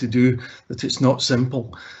you've got to do, that it's not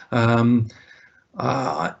simple.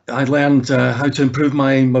 I learned how to improve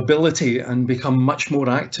my mobility and become much more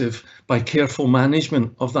active by careful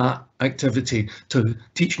management of that activity, to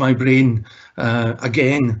teach my brain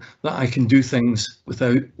again that I can do things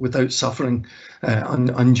without suffering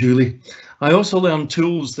unduly. I also learned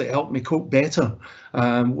tools that help me cope better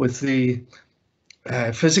with the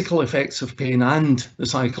physical effects of pain and the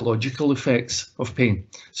psychological effects of pain.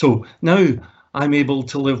 So now I'm able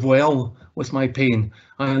to live well with my pain.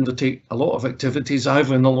 I undertake a lot of activities. I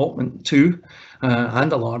have an allotment too,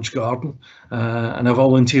 and a large garden, and I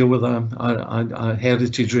volunteer with a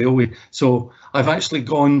heritage railway. So I've actually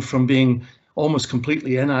gone from being almost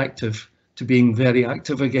completely inactive to being very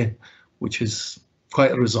active again, which is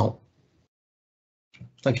quite a result.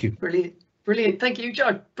 Thank you. Brilliant. Brilliant. Thank you,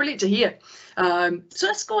 John. Brilliant to hear. So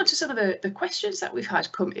let's go on to some of the questions that we've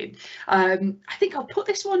had come in. I think I'll put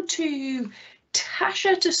this one to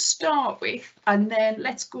Tasha to start with, and then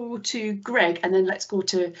let's go to Greg, and then let's go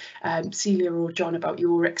to Celia or John about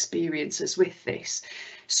your experiences with this.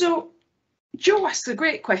 So Joe asks a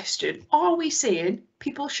great question. Are we saying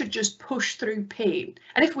people should just push through pain?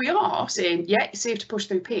 And if we are saying, yeah, it's safe to push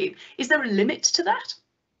through pain, is there a limit to that?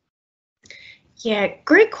 Yeah,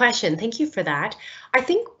 great question. Thank you for that. I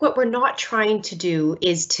think what we're not trying to do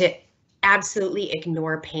is to absolutely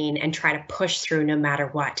ignore pain and try to push through no matter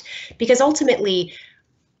what, because ultimately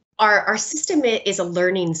our system is a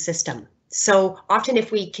learning system. So often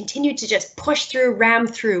if we continue to just push through, ram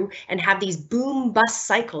through, and have these boom bust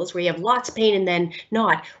cycles where you have lots of pain and then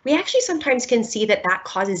not, we actually sometimes can see that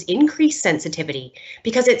causes increased sensitivity,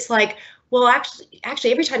 because it's like, well,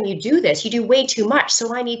 actually, every time you do this, you do way too much,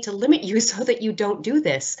 so I need to limit you so that you don't do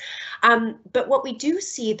this. But what we do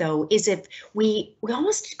see, though, is if we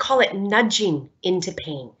almost call it nudging into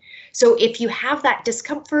pain. So if you have that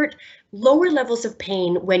discomfort, lower levels of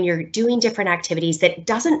pain when you're doing different activities that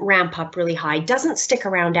doesn't ramp up really high, doesn't stick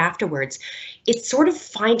around afterwards, it's sort of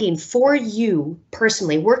finding for you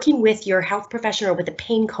personally, working with your health professional or with a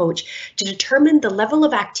pain coach to determine the level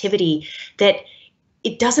of activity that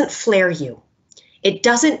it doesn't flare you. It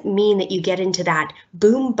doesn't mean that you get into that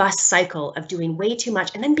boom bust cycle of doing way too much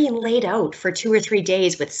and then being laid out for 2 or 3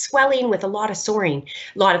 days with swelling, with a lot of sore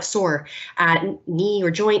knee or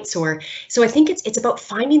joint sore. So I think it's about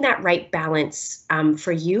finding that right balance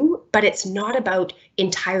for you, but it's not about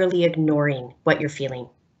entirely ignoring what you're feeling.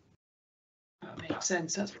 that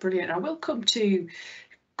sense. That's brilliant. I will come to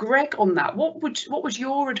Greg on that. What would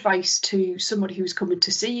your advice to somebody who's coming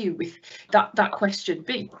to see you with that question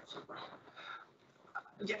be?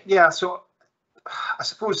 Yeah, so I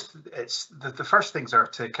suppose it's the first things are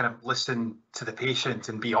to kind of listen to the patient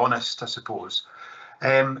and be honest, I suppose.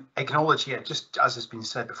 Acknowledge, yeah, just as has been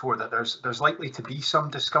said before, that there's likely to be some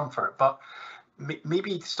discomfort, but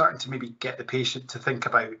maybe starting to maybe get the patient to think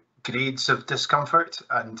about grades of discomfort,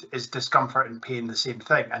 and is discomfort and pain the same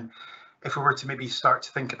thing? And if we were to maybe start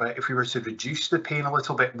to think about, if we were to reduce the pain a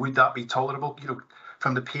little bit, would that be tolerable? You know,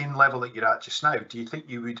 from the pain level that you're at just now, do you think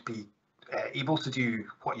you would be able to do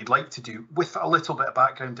what you'd like to do with a little bit of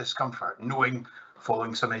background discomfort, knowing,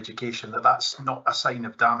 following some education, that that's not a sign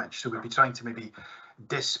of damage? So we'd be trying to maybe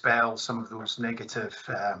dispel some of those negative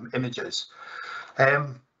images.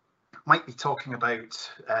 Might be talking about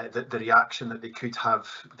the reaction that they could have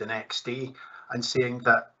the next day, and saying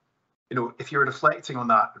that, you know, if you're reflecting on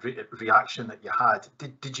that reaction that you had,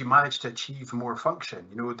 did you manage to achieve more function?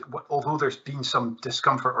 You know, although there's been some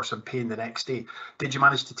discomfort or some pain the next day, did you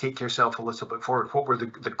manage to take yourself a little bit forward? What were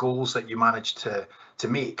the goals that you managed to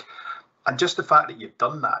make? And just the fact that you've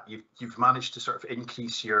done that, you've managed to sort of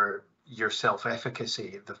increase your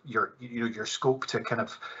self-efficacy, your scope to kind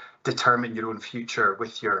of determine your own future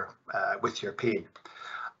with your pain.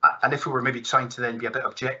 And if we were maybe trying to then be a bit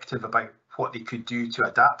objective about what they could do to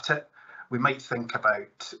adapt it, we might think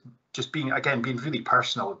about just being really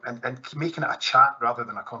personal and making it a chat rather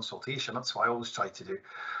than a consultation. That's what I always try to do.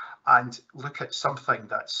 And look at something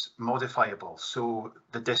that's modifiable. So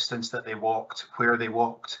the distance that they walked, where they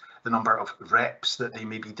walked, the number of reps that they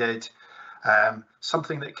maybe did,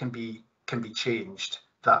 something that can be changed,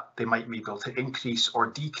 that they might be able to increase or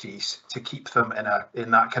decrease to keep them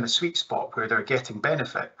in that kind of sweet spot where they're getting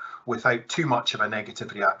benefit without too much of a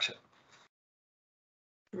negative reaction.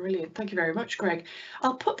 Brilliant. Thank you very much, Greg.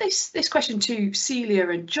 I'll put this question to Celia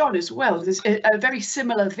and John as well. There's a very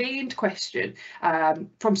similar veined question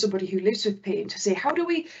from somebody who lives with pain, to say, how do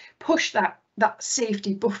we push that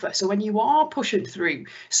safety buffer? So when you are pushing through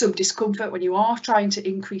some discomfort, when you are trying to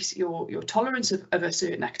increase your tolerance of a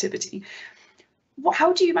certain activity,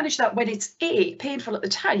 how do you manage that when it's painful at the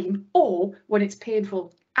time, or when it's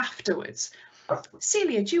painful afterwards?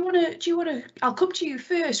 Celia, do you want to? I'll come to you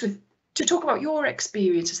first to talk about your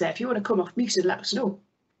experiences there. If you want to come off mute and let us know.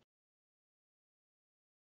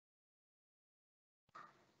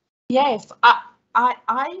 Yes,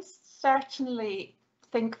 I certainly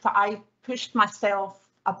think that I pushed myself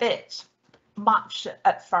a bit much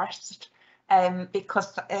at first,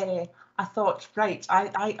 because I thought, right,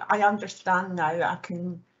 I understand now, I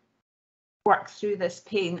can work through this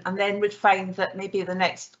pain, and then would find that maybe the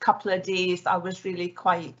next couple of days I was really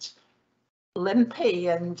quite limpy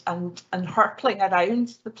and hurtling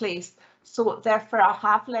around the place. So therefore I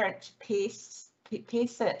have learned to pace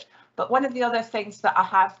it. But one of the other things that I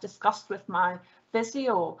have discussed with my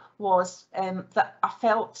physio was that I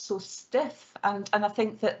felt so stiff, and I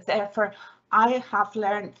think that therefore I have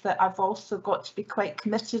learned that I've also got to be quite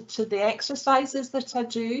committed to the exercises that I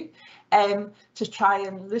do to try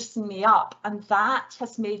and loosen me up, and that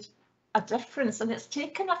has made a difference. And it's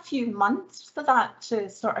taken a few months for that to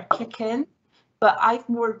sort of kick in, but I've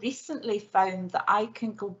more recently found that I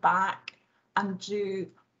can go back and do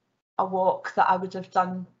a walk that I would have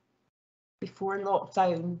done before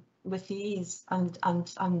lockdown with ease, and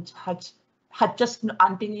had just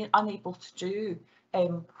been unable to do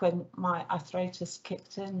when my arthritis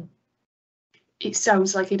kicked in. It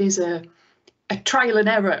sounds like it is a trial and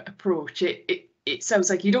error approach. It sounds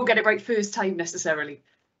like you don't get it right first time necessarily.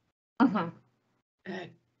 Mm-hmm.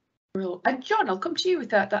 And John, I'll come to you with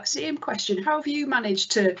that same question. How have you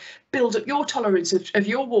managed to build up your tolerance of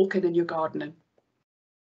your walking and your gardening?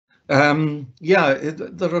 There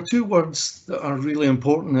are two words that are really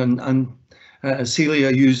important, and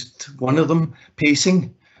Celia used one of them,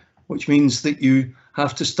 pacing, which means that you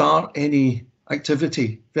have to start any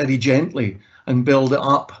activity very gently and build it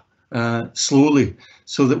up slowly,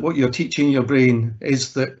 so that what you're teaching your brain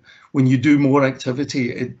is that when you do more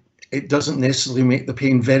activity, it doesn't necessarily make the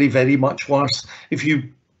pain very, very much worse. If you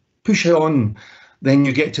push it on, then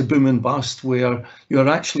you get to boom and bust, where you're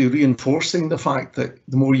actually reinforcing the fact that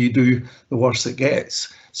the more you do, the worse it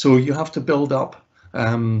gets. So you have to build up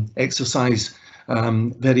exercise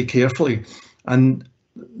very carefully, and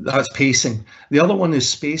that's pacing. The other one is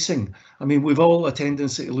spacing. I mean, we've all a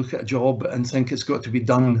tendency to look at a job and think it's got to be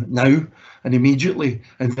done now and immediately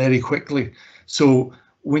and very quickly. So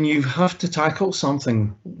when you have to tackle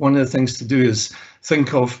something, one of the things to do is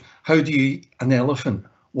think of, how do you eat an elephant?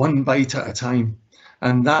 One bite at a time.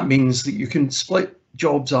 And that means that you can split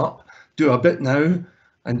jobs up, do a bit now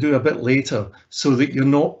and do a bit later, so that you're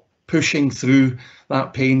not pushing through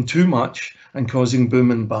that pain too much and causing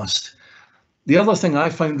boom and bust. The other thing I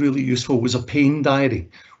found really useful was a pain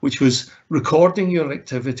diary, which was recording your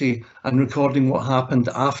activity and recording what happened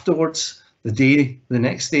afterwards, the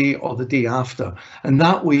next day or the day after. And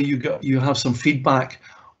that way you have some feedback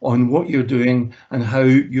on what you're doing and how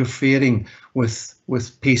you're faring with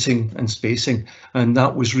pacing and spacing. And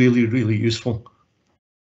that was really, really useful.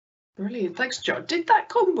 Brilliant, thanks, John. Did that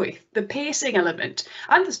come with the pacing element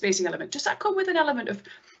and the spacing element? Does that come with an element of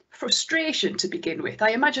frustration to begin with?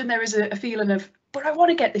 I imagine there is a feeling of, but I want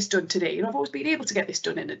to get this done today. You know, I've always been able to get this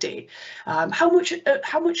done in a day. How much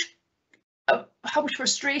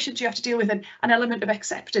frustration do you have to deal with, and an element of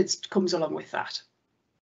acceptance comes along with that?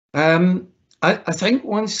 I think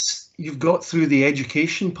once you've got through the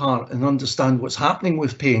education part and understand what's happening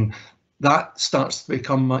with pain, that starts to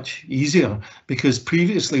become much easier, because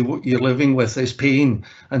previously what you're living with is pain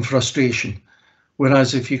and frustration.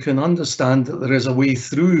 Whereas if you can understand that there is a way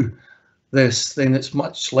through this, then it's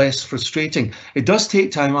much less frustrating. It does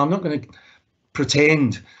take time. I'm not going to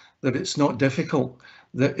pretend that it's not difficult.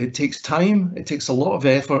 That it takes time, it takes a lot of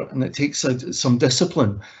effort, and it takes some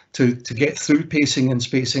discipline to get through pacing and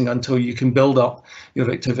spacing until you can build up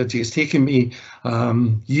your activity. It's taken me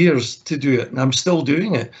years to do it, and I'm still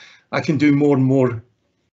doing it. I can do more and more,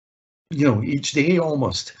 you know, each day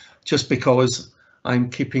almost, just because I'm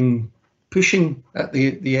pushing at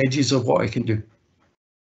the edges of what I can do.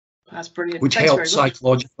 That's brilliant. Which Thanks helps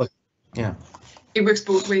psychologically. Yeah. It works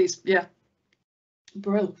both ways. Yeah.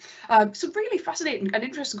 Brilliant. Some really fascinating and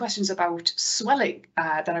interesting questions about swelling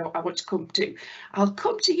that I want to come to. I'll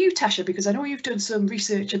come to you, Tasha, because I know you've done some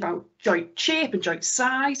research about joint shape and joint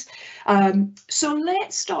size. So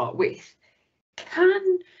let's start with,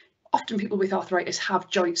 often people with arthritis have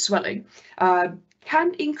joint swelling.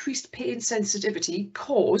 Can increased pain sensitivity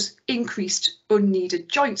cause increased unneeded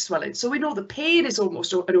joint swelling? So we know the pain is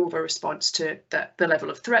almost an over response to the level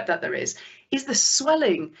of threat that there is. Is the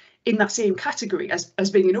swelling in that same category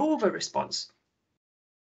as being an over response?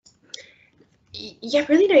 Yeah,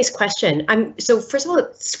 really nice question. So first of all,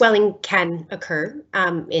 swelling can occur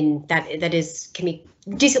can be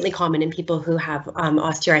decently common in people who have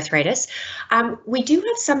osteoarthritis. We do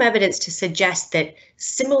have some evidence to suggest that,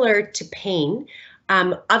 similar to pain,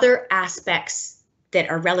 other aspects that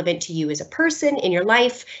are relevant to you as a person in your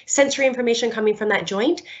life, sensory information coming from that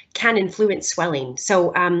joint, can influence swelling.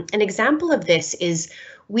 So an example of this is,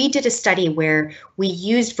 we did a study where we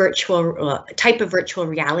used type of virtual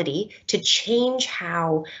reality to change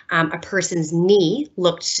how a person's knee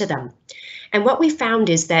looked to them. And what we found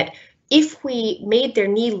is that if we made their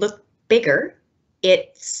knee look bigger,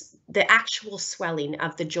 the actual swelling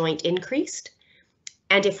of the joint increased.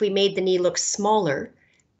 And if we made the knee look smaller,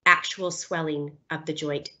 actual swelling of the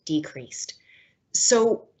joint decreased.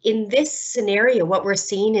 So in this scenario, what we're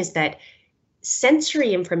seeing is that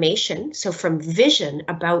sensory information, so from vision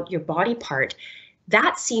about your body part,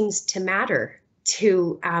 that seems to matter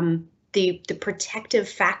to the protective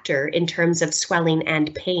factor in terms of swelling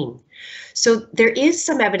and pain. So there is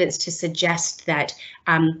some evidence to suggest that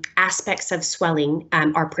aspects of swelling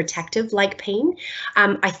are protective, like pain.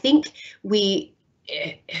 I think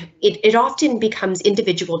it often becomes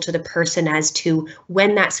individual to the person as to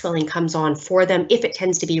when that swelling comes on for them, if it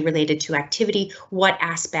tends to be related to activity, what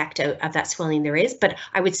aspect of that swelling there is. But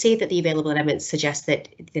I would say that the available evidence suggests that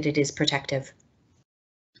it is protective.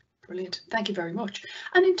 Brilliant, thank you very much.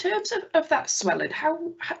 And in terms of that swelling,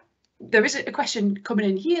 how there is a question coming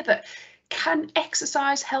in here that, can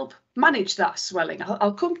exercise help manage that swelling?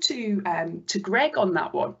 I'll come to Greg on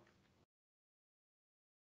that one.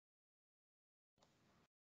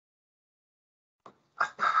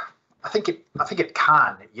 I think it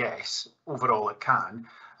can, yes. Overall, it can.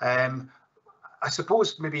 I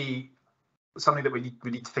suppose maybe something that we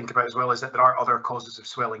need to think about as well is that there are other causes of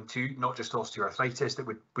swelling too, not just osteoarthritis, that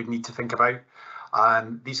we'd need to think about.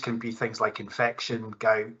 These can be things like infection,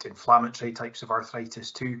 gout, inflammatory types of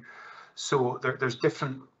arthritis too. So there's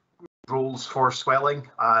different roles for swelling,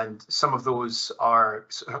 and some of those are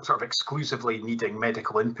sort of exclusively needing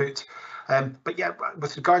medical input. But yeah,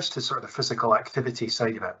 with regards to sort of the physical activity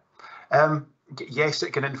side of it, yes,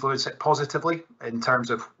 it can influence it positively in terms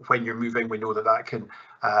of when you're moving. We know that can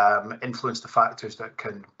influence the factors that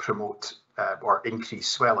can promote or increase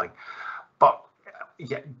swelling. But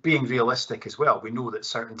yeah, being realistic as well, we know that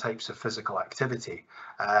certain types of physical activity,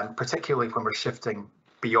 particularly when we're shifting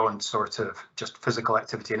beyond sort of just physical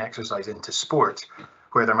activity and exercise into sport,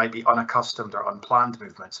 where there might be unaccustomed or unplanned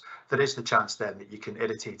movements, there is the chance then that you can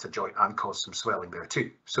irritate a joint and cause some swelling there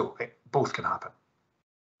too. So both can happen.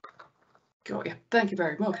 Got you. Thank you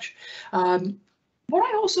very much. What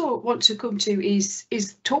I also want to come to is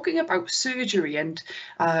talking about surgery, and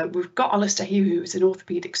we've got Alistair here, who is an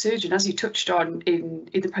orthopaedic surgeon. As you touched on in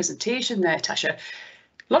the presentation there, Tasha, a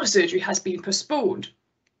lot of surgery has been postponed.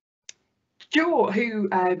 Joe, who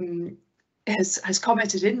has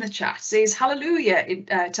commented in the chat, says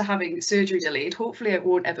hallelujah to having surgery delayed. Hopefully it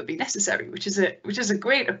won't ever be necessary, which is a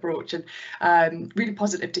great approach, and really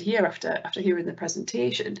positive to hear after hearing the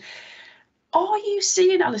presentation. Are you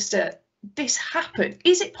seeing, Alistair, this happen?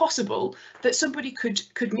 Is it possible that somebody could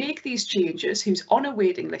make these changes who's on a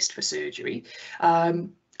waiting list for surgery?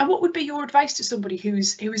 And what would be your advice to somebody who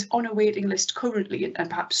is on a waiting list currently and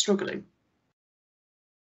perhaps struggling?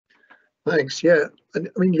 Thanks. Yeah, and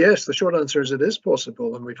I mean, yes, the short answer is it is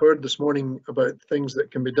possible, and we've heard this morning about things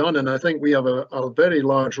that can be done, and I think we have a very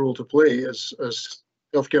large role to play as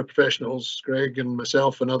healthcare professionals, Greg and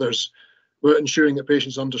myself and others, about ensuring that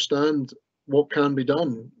patients understand what can be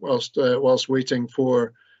done whilst waiting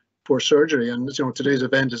for surgery. And today's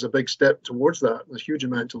event is a big step towards that. There's a huge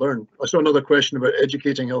amount to learn. I saw another question about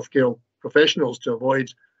educating healthcare professionals to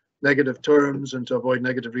avoid negative terms and to avoid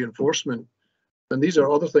negative reinforcement. And these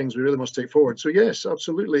are other things we really must take forward. So yes,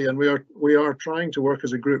 absolutely. And we are trying to work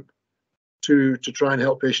as a group to try and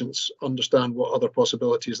help patients understand what other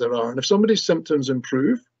possibilities there are. And if somebody's symptoms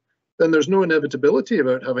improve, then there's no inevitability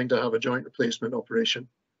about having to have a joint replacement operation.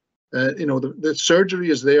 The surgery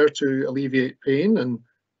is there to alleviate pain and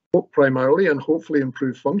primarily and hopefully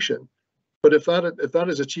improve function. But if that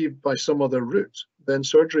is achieved by some other route, then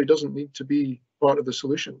surgery doesn't need to be part of the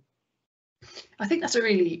solution. I think that's a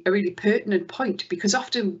really pertinent point, because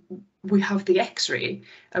often we have the X-ray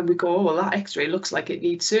and we go, oh, well, that X-ray looks like it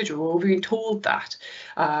needs surgery. Well, we're being told that.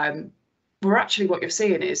 Where actually what you're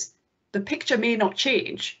saying is the picture may not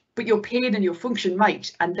change, but your pain and your function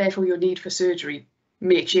might, and therefore your need for surgery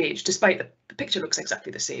may change, despite the picture looks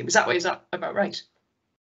exactly the same. Is that about right?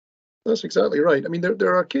 That's exactly right. I mean,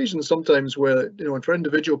 there are occasions sometimes where, and for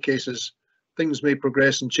individual cases, things may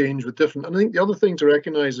progress and change with different. And I think the other thing to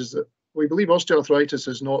recognise is that we believe osteoarthritis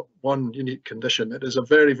is not one unique condition. It is a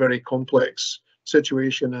very, very complex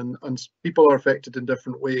situation, and people are affected in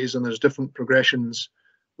different ways, and there's different progressions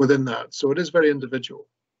within that. So it is very individual.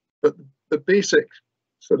 But the basic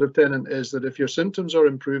sort of tenet is that if your symptoms are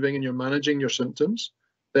improving and you're managing your symptoms,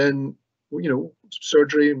 then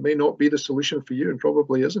surgery may not be the solution for you, and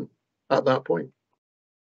probably isn't at that point.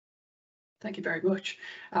 Thank you very much.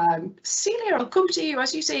 Celia, I'll come to you.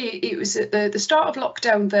 As you say, it was at the start of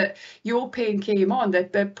lockdown that your pain came on,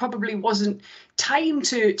 that there probably wasn't time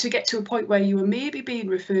to get to a point where you were maybe being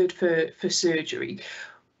referred for surgery.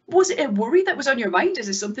 Was it a worry that was on your mind? Is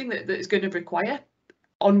this something that is going to require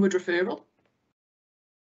onward referral?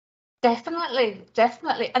 Definitely.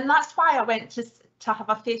 And that's why I went to have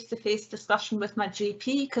a face-to-face discussion with my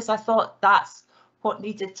GP, because I thought that's what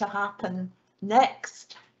needed to happen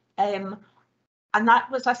next. And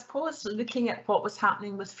that was, I suppose, looking at what was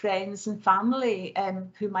happening with friends and family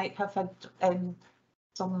who might have had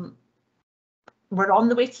were on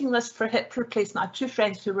the waiting list for hip replacement. I had two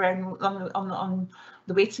friends who were on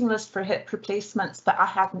the waiting list for hip replacements, but I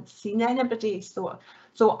hadn't seen anybody. So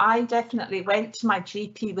I definitely went to my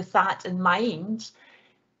GP with that in mind.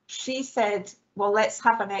 She said, well, let's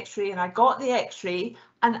have an X-ray, and I got the X-ray,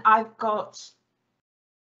 and I've got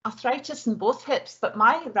arthritis in both hips, but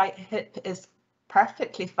my right hip is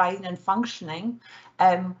perfectly fine and functioning,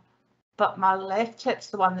 but my left hip's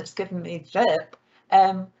the one that's given me grip.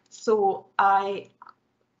 So I'm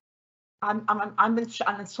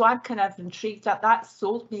kind of intrigued that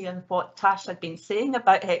sold me in what Tash had been saying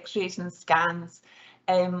about X-rays and scans,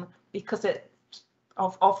 because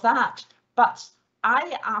of that. But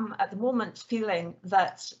I am at the moment feeling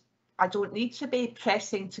that I don't need to be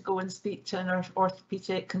pressing to go and speak to an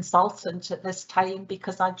orthopaedic consultant at this time,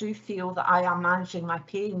 because I do feel that I am managing my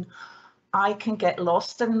pain. I can get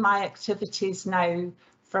lost in my activities now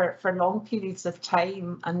for long periods of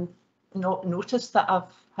time and not notice that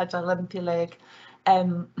I've had a limpy leg.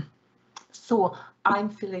 So I'm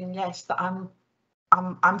feeling, yes, that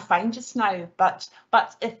I'm fine just now, but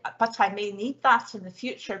I may need that in the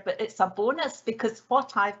future. But it's a bonus, because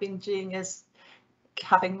what I've been doing is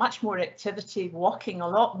having much more activity, walking a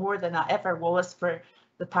lot more than I ever was for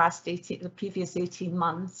the previous 18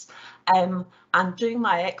 months, and doing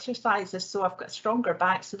my exercises, so I've got a stronger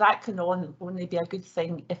back, so that can only be a good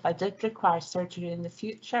thing if I did require surgery in the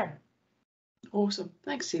future. Awesome,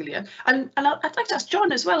 thanks Celia. And I'd like to ask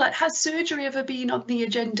John as well, has surgery ever been on the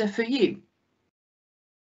agenda for you?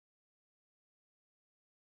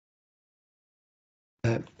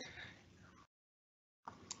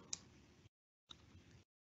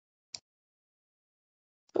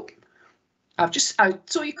 I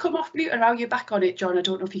saw you come off mute and now you're back on it, John. I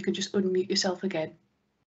don't know if you can just unmute yourself again.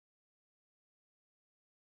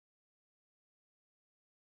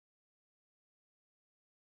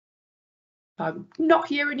 I'm not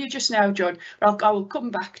hearing you just now, John, but I will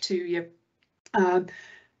come back to you.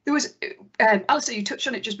 There was, Alistair, you touched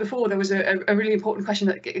on it just before. There was a really important question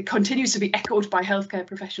that continues to be echoed by healthcare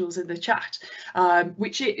professionals in the chat,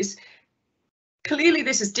 which is, clearly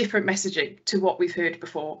this is different messaging to what we've heard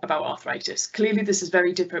before about arthritis. Clearly this is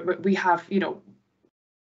very different. We have, you know,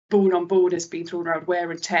 bone on bone has been thrown around,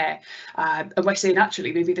 wear and tear, and we're saying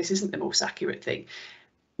actually maybe this isn't the most accurate thing.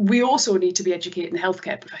 We also need to be educating the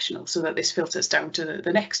healthcare professionals so that this filters down to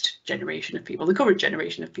the next generation of people, the current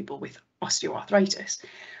generation of people with osteoarthritis.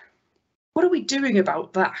 What are we doing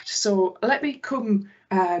about that? So let me come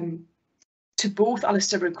to both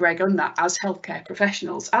Alistair and Greg on that as healthcare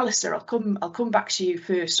professionals. Alistair, I'll come back to you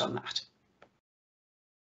first on that.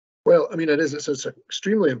 Well, I mean, it's an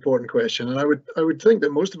extremely important question, and I would think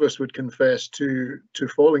that most of us would confess to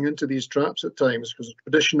falling into these traps at times, because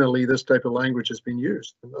traditionally this type of language has been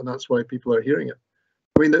used, and that's why people are hearing it.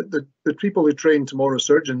 I mean, the people who train tomorrow's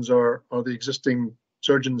surgeons are the existing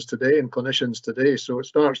surgeons today and clinicians today, so it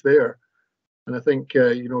starts there. And I think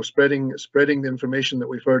you know, spreading the information that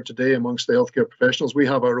we've heard today amongst the healthcare professionals. We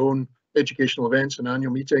have our own educational events and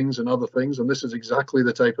annual meetings and other things, and this is exactly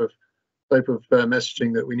the type of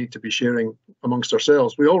messaging that we need to be sharing amongst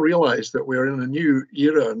ourselves. We all realise that we're in a new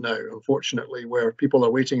era now, unfortunately, where people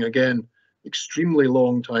are waiting again extremely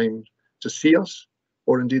long time to see us,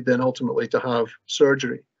 or indeed then ultimately to have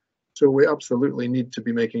surgery. So we absolutely need to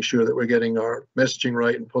be making sure that we're getting our messaging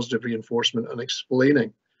right and positive reinforcement and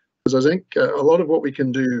explaining. Because I think a lot of what we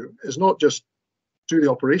can do is not just do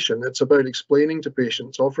the operation, it's about explaining to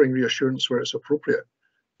patients, offering reassurance where it's appropriate,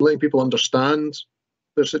 letting people understand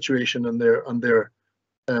their situation and their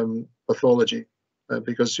pathology,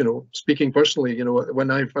 because, you know, speaking personally, you know,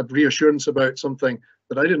 when I've had reassurance about something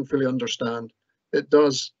that I didn't fully understand, it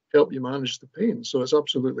does help you manage the pain. So it's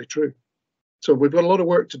absolutely true. So we've got a lot of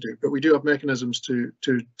work to do, but we do have mechanisms to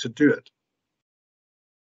do it.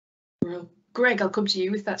 Well, Greg, I'll come to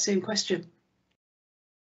you with that same question.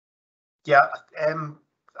 Yeah,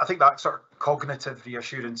 I think that sort of cognitive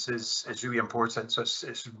reassurance is really important. So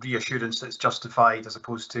it's reassurance that's justified, as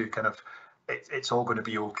opposed to kind of it's all going to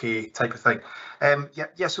be okay type of thing.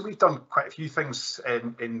 Yeah. So we've done quite a few things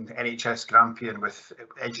in NHS Grampian with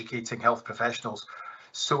educating health professionals.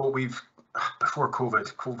 So we've, before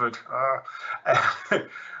COVID,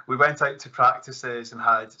 we went out to practices and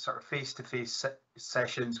had sort of face-to-face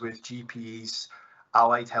sessions with GPs,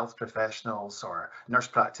 allied health professionals or nurse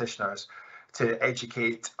practitioners, to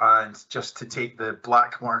educate and just to take the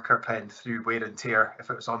black marker pen through wear and tear if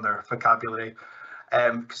it was on their vocabulary.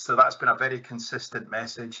 So that's been a very consistent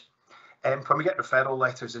message. When we get referral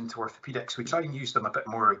letters into orthopaedics, we try and use them a bit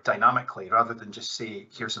more dynamically rather than just say,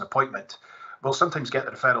 here's an appointment. We'll sometimes get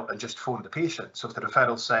the referral and just phone the patient. So if the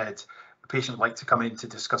referral said the patient would like to come in to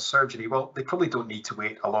discuss surgery, well, they probably don't need to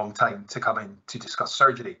wait a long time to come in to discuss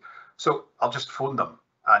surgery. So I'll just phone them.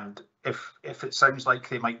 And if it sounds like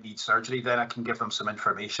they might need surgery, then I can give them some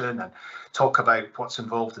information and talk about what's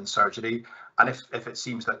involved in surgery. And if it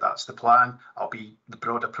seems that that's the plan, the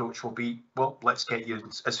broad approach will be, well, let's get you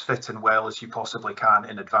as fit and well as you possibly can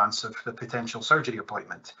in advance of the potential surgery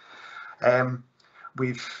appointment.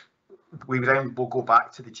 We then will go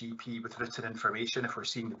back to the GP with written information. If we're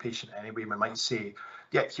seeing the patient anyway, we might say,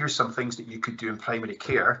 yeah, here's some things that you could do in primary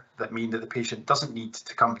care that mean that the patient doesn't need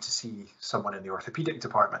to come to see someone in the orthopaedic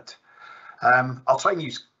department. I'll try and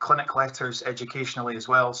use clinic letters educationally as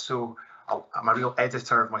well. So I'm a real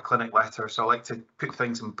editor of my clinic letter, so I like to put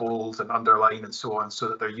things in bold and underline and so on, so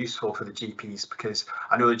that they're useful for the GPs, because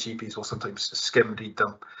I know the GPs will sometimes skim read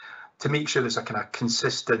them, to make sure there's a kind of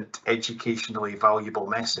consistent, educationally valuable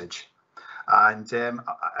message. And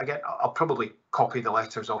again, I'll probably copy the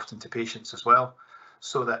letters often to patients as well,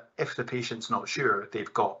 so that if the patient's not sure,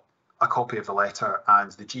 they've got a copy of the letter,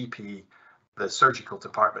 and the GP, the surgical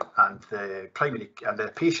department, and the primary and the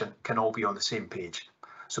patient can all be on the same page.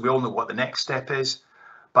 So we all know what the next step is,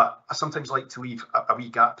 but I sometimes like to leave a wee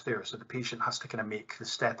gap there, so the patient has to kind of make the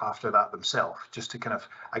step after that themselves, just to kind of,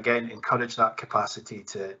 again, encourage that capacity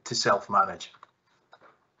to self-manage.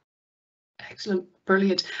 Excellent,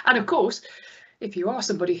 brilliant. And of course, if you are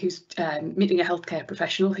somebody who's meeting a healthcare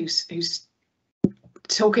professional who's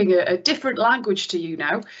talking a different language to you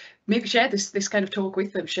now, maybe share this kind of talk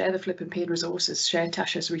with them, share the Flippin Pain resources, share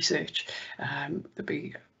Tasha's research. There'll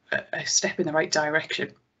be a step in the right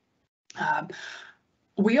direction.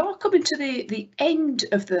 We are coming to the end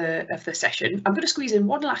of the session. I'm going to squeeze in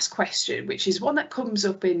one last question, which is one that comes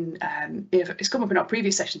up in it's come up in our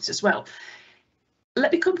previous sessions as well.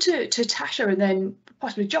 Let me come to Tasha and then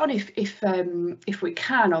possibly John, if we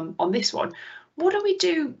can on this one. What do we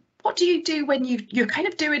do? What do you do when you're kind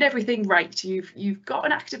of doing everything right? You've got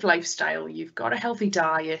an active lifestyle, you've got a healthy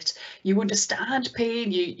diet, you understand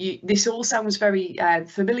pain. This all sounds very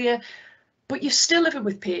familiar, but you're still living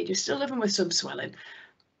with pain. You're still living with some swelling.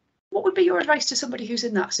 What would be your advice to somebody who's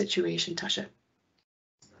in that situation, Tasha?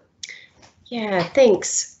 Yeah,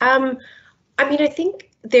 thanks. I mean, I think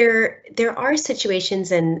there are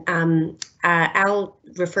situations, and Al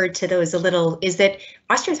referred to those a little, is that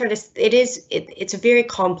osteoarthritis, it's a very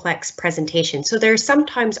complex presentation. So there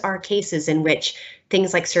sometimes are cases in which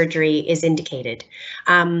things like surgery is indicated,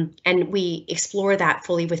 and we explore that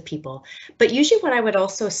fully with people. But usually what I would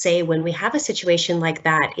also say when we have a situation like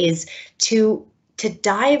that is to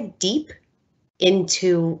dive deep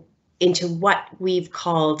into what we've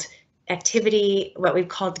called activity, what we've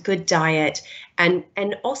called good diet, and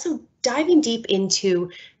also diving deep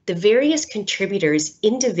into the various contributors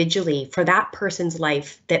individually for that person's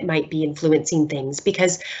life that might be influencing things.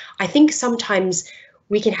 Because I think sometimes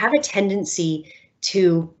we can have a tendency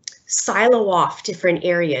to silo off different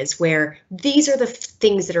areas where these are the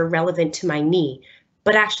things that are relevant to my knee,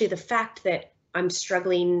 but actually the fact that I'm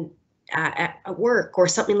struggling at work or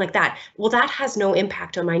something like that, well, that has no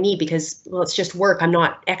impact on my knee because, well, it's just work. I'm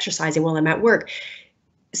not exercising while I'm at work.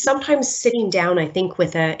 Sometimes sitting down, I think,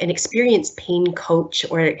 with an experienced pain coach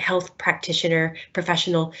or health practitioner,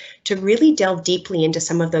 professional, to really delve deeply into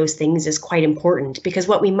some of those things is quite important, because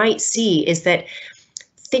what we might see is that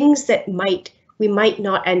things that we might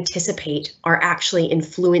not anticipate are actually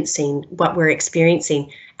influencing what we're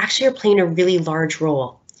experiencing actually are playing a really large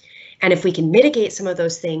role. And if we can mitigate some of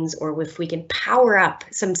those things, or if we can power up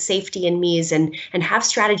some safety in me's and have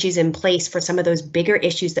strategies in place for some of those bigger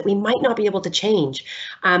issues that we might not be able to change,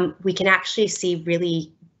 we can actually see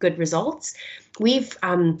really good results. We've,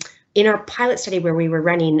 in our pilot study where we were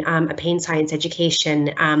running a pain science education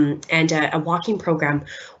and a walking program,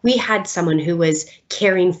 we had someone who was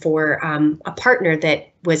caring for a partner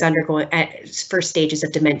that was undergoing first stages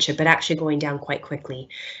of dementia, but actually going down quite quickly.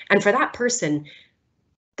 And for that person,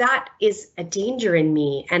 that is a danger in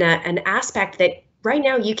me and an aspect that right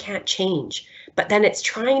now you can't change, but then it's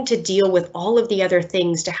trying to deal with all of the other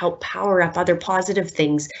things to help power up other positive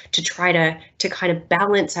things to try to kind of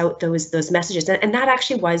balance out those messages. And that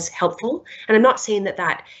actually was helpful. And I'm not saying that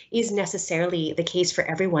that is necessarily the case for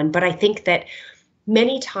everyone, but I think that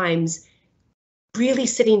many times really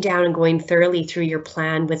sitting down and going thoroughly through your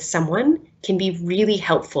plan with someone can be really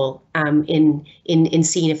helpful in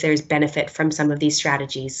seeing if there's benefit from some of these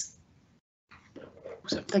strategies.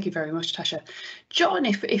 Awesome. Thank you very much, Tasha. John,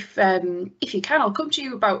 if you can, I'll come to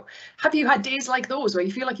you about, have you had days like those where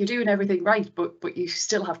you feel like you're doing everything right, but you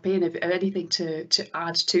still have pain? Have anything to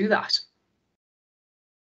add to that?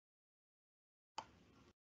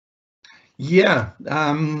 Yeah.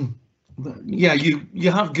 Yeah,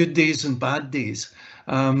 you have good days and bad days.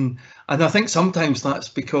 And I think sometimes that's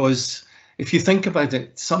because, if you think about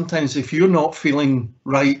it, sometimes if you're not feeling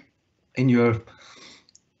right and you're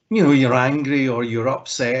angry or you're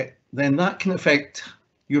upset, then that can affect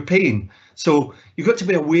your pain. So you've got to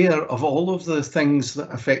be aware of all of the things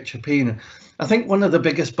that affect your pain. I think one of the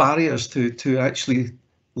biggest barriers to actually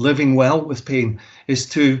living well with pain is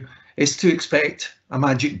to expect a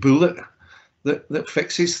magic bullet that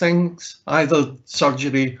fixes things, either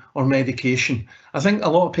surgery or medication. I think a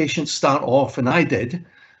lot of patients start off, and I did,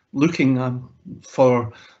 looking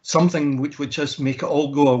for something which would just make it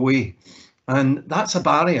all go away. And that's a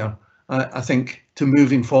barrier, I think, to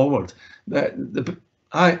moving forward.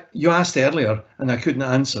 You asked earlier, and I couldn't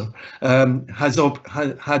answer,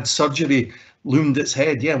 had surgery loomed its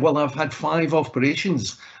head? Yeah, well, I've had 5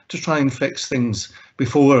 operations to try and fix things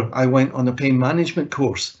before I went on a pain management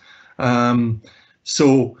course.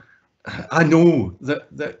 So I know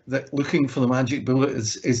that looking for the magic bullet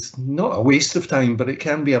is not a waste of time, but it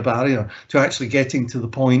can be a barrier to actually getting to the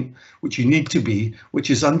point which you need to be, which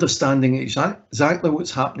is understanding exactly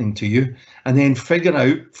what's happening to you, and then figure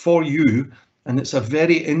out for you. And it's a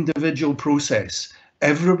very individual process.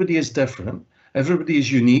 Everybody is different. Everybody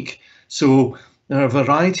is unique. So there are a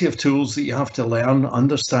variety of tools that you have to learn,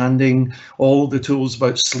 understanding all the tools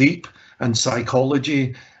about sleep and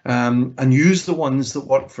psychology, and use the ones that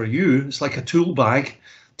work for you. It's like a tool bag.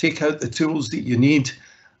 Take out the tools that you need,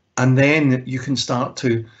 and then you can start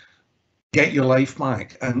to get your life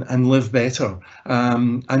back and live better.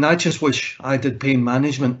 And I just wish I did pain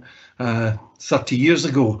management 30 years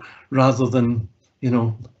ago rather than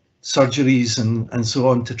surgeries and so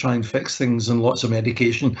on to try and fix things, and lots of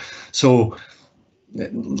medication. So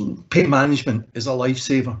pain management is a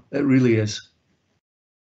lifesaver. It really is.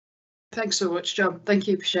 Thanks so much, John. Thank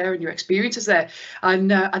you for sharing your experiences there,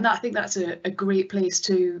 and I think that's a great place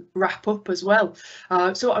to wrap up as well.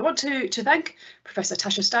 So I want to thank Professor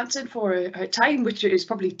Tasha Stanton for her time, which is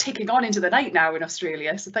probably ticking on into the night now in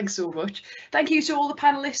Australia. So thanks so much. Thank you to all the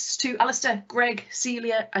panelists, to Alistair, Greg,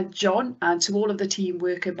 Celia, and John, and to all of the team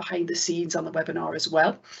working behind the scenes on the webinar as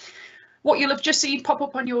well. What you'll have just seen pop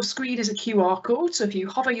up on your screen is a QR code. So if you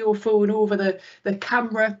hover your phone over the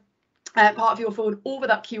camera part of your phone over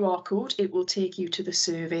that QR code, it will take you to the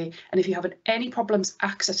survey. And if you have any problems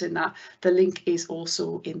accessing that, the link is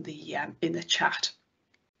also in the chat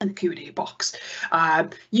and the Q&A box.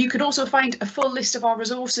 You can also find a full list of our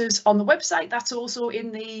resources on the website. That's also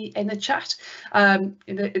in the chat, in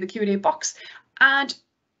the Q&A box. And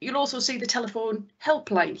you'll also see the telephone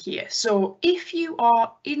helpline here. So if you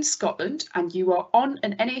are in Scotland and you are on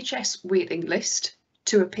an NHS waiting list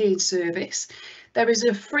to a pain service, there is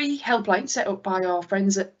a free helpline set up by our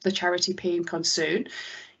friends at the charity Pain Concern.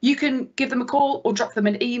 You can give them a call or drop them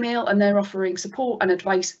an email, and they're offering support and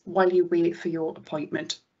advice while you wait for your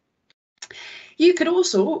appointment. You can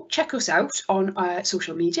also check us out on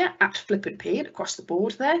social media at Flippin Pain across the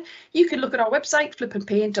board there. You can look at our website,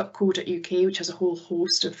 flippinpain.co.uk, which has a whole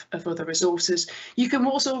host of other resources. You can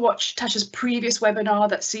also watch Tasha's previous webinar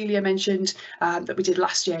that Celia mentioned that we did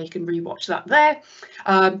last year. You can rewatch that there.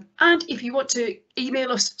 And if you want to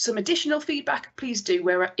email us some additional feedback, please do.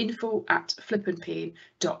 We're at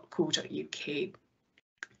info@flippinpain.co.uk.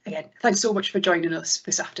 Again, thanks so much for joining us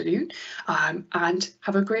this afternoon, and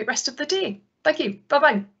have a great rest of the day. Thank you.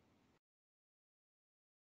 Bye-bye.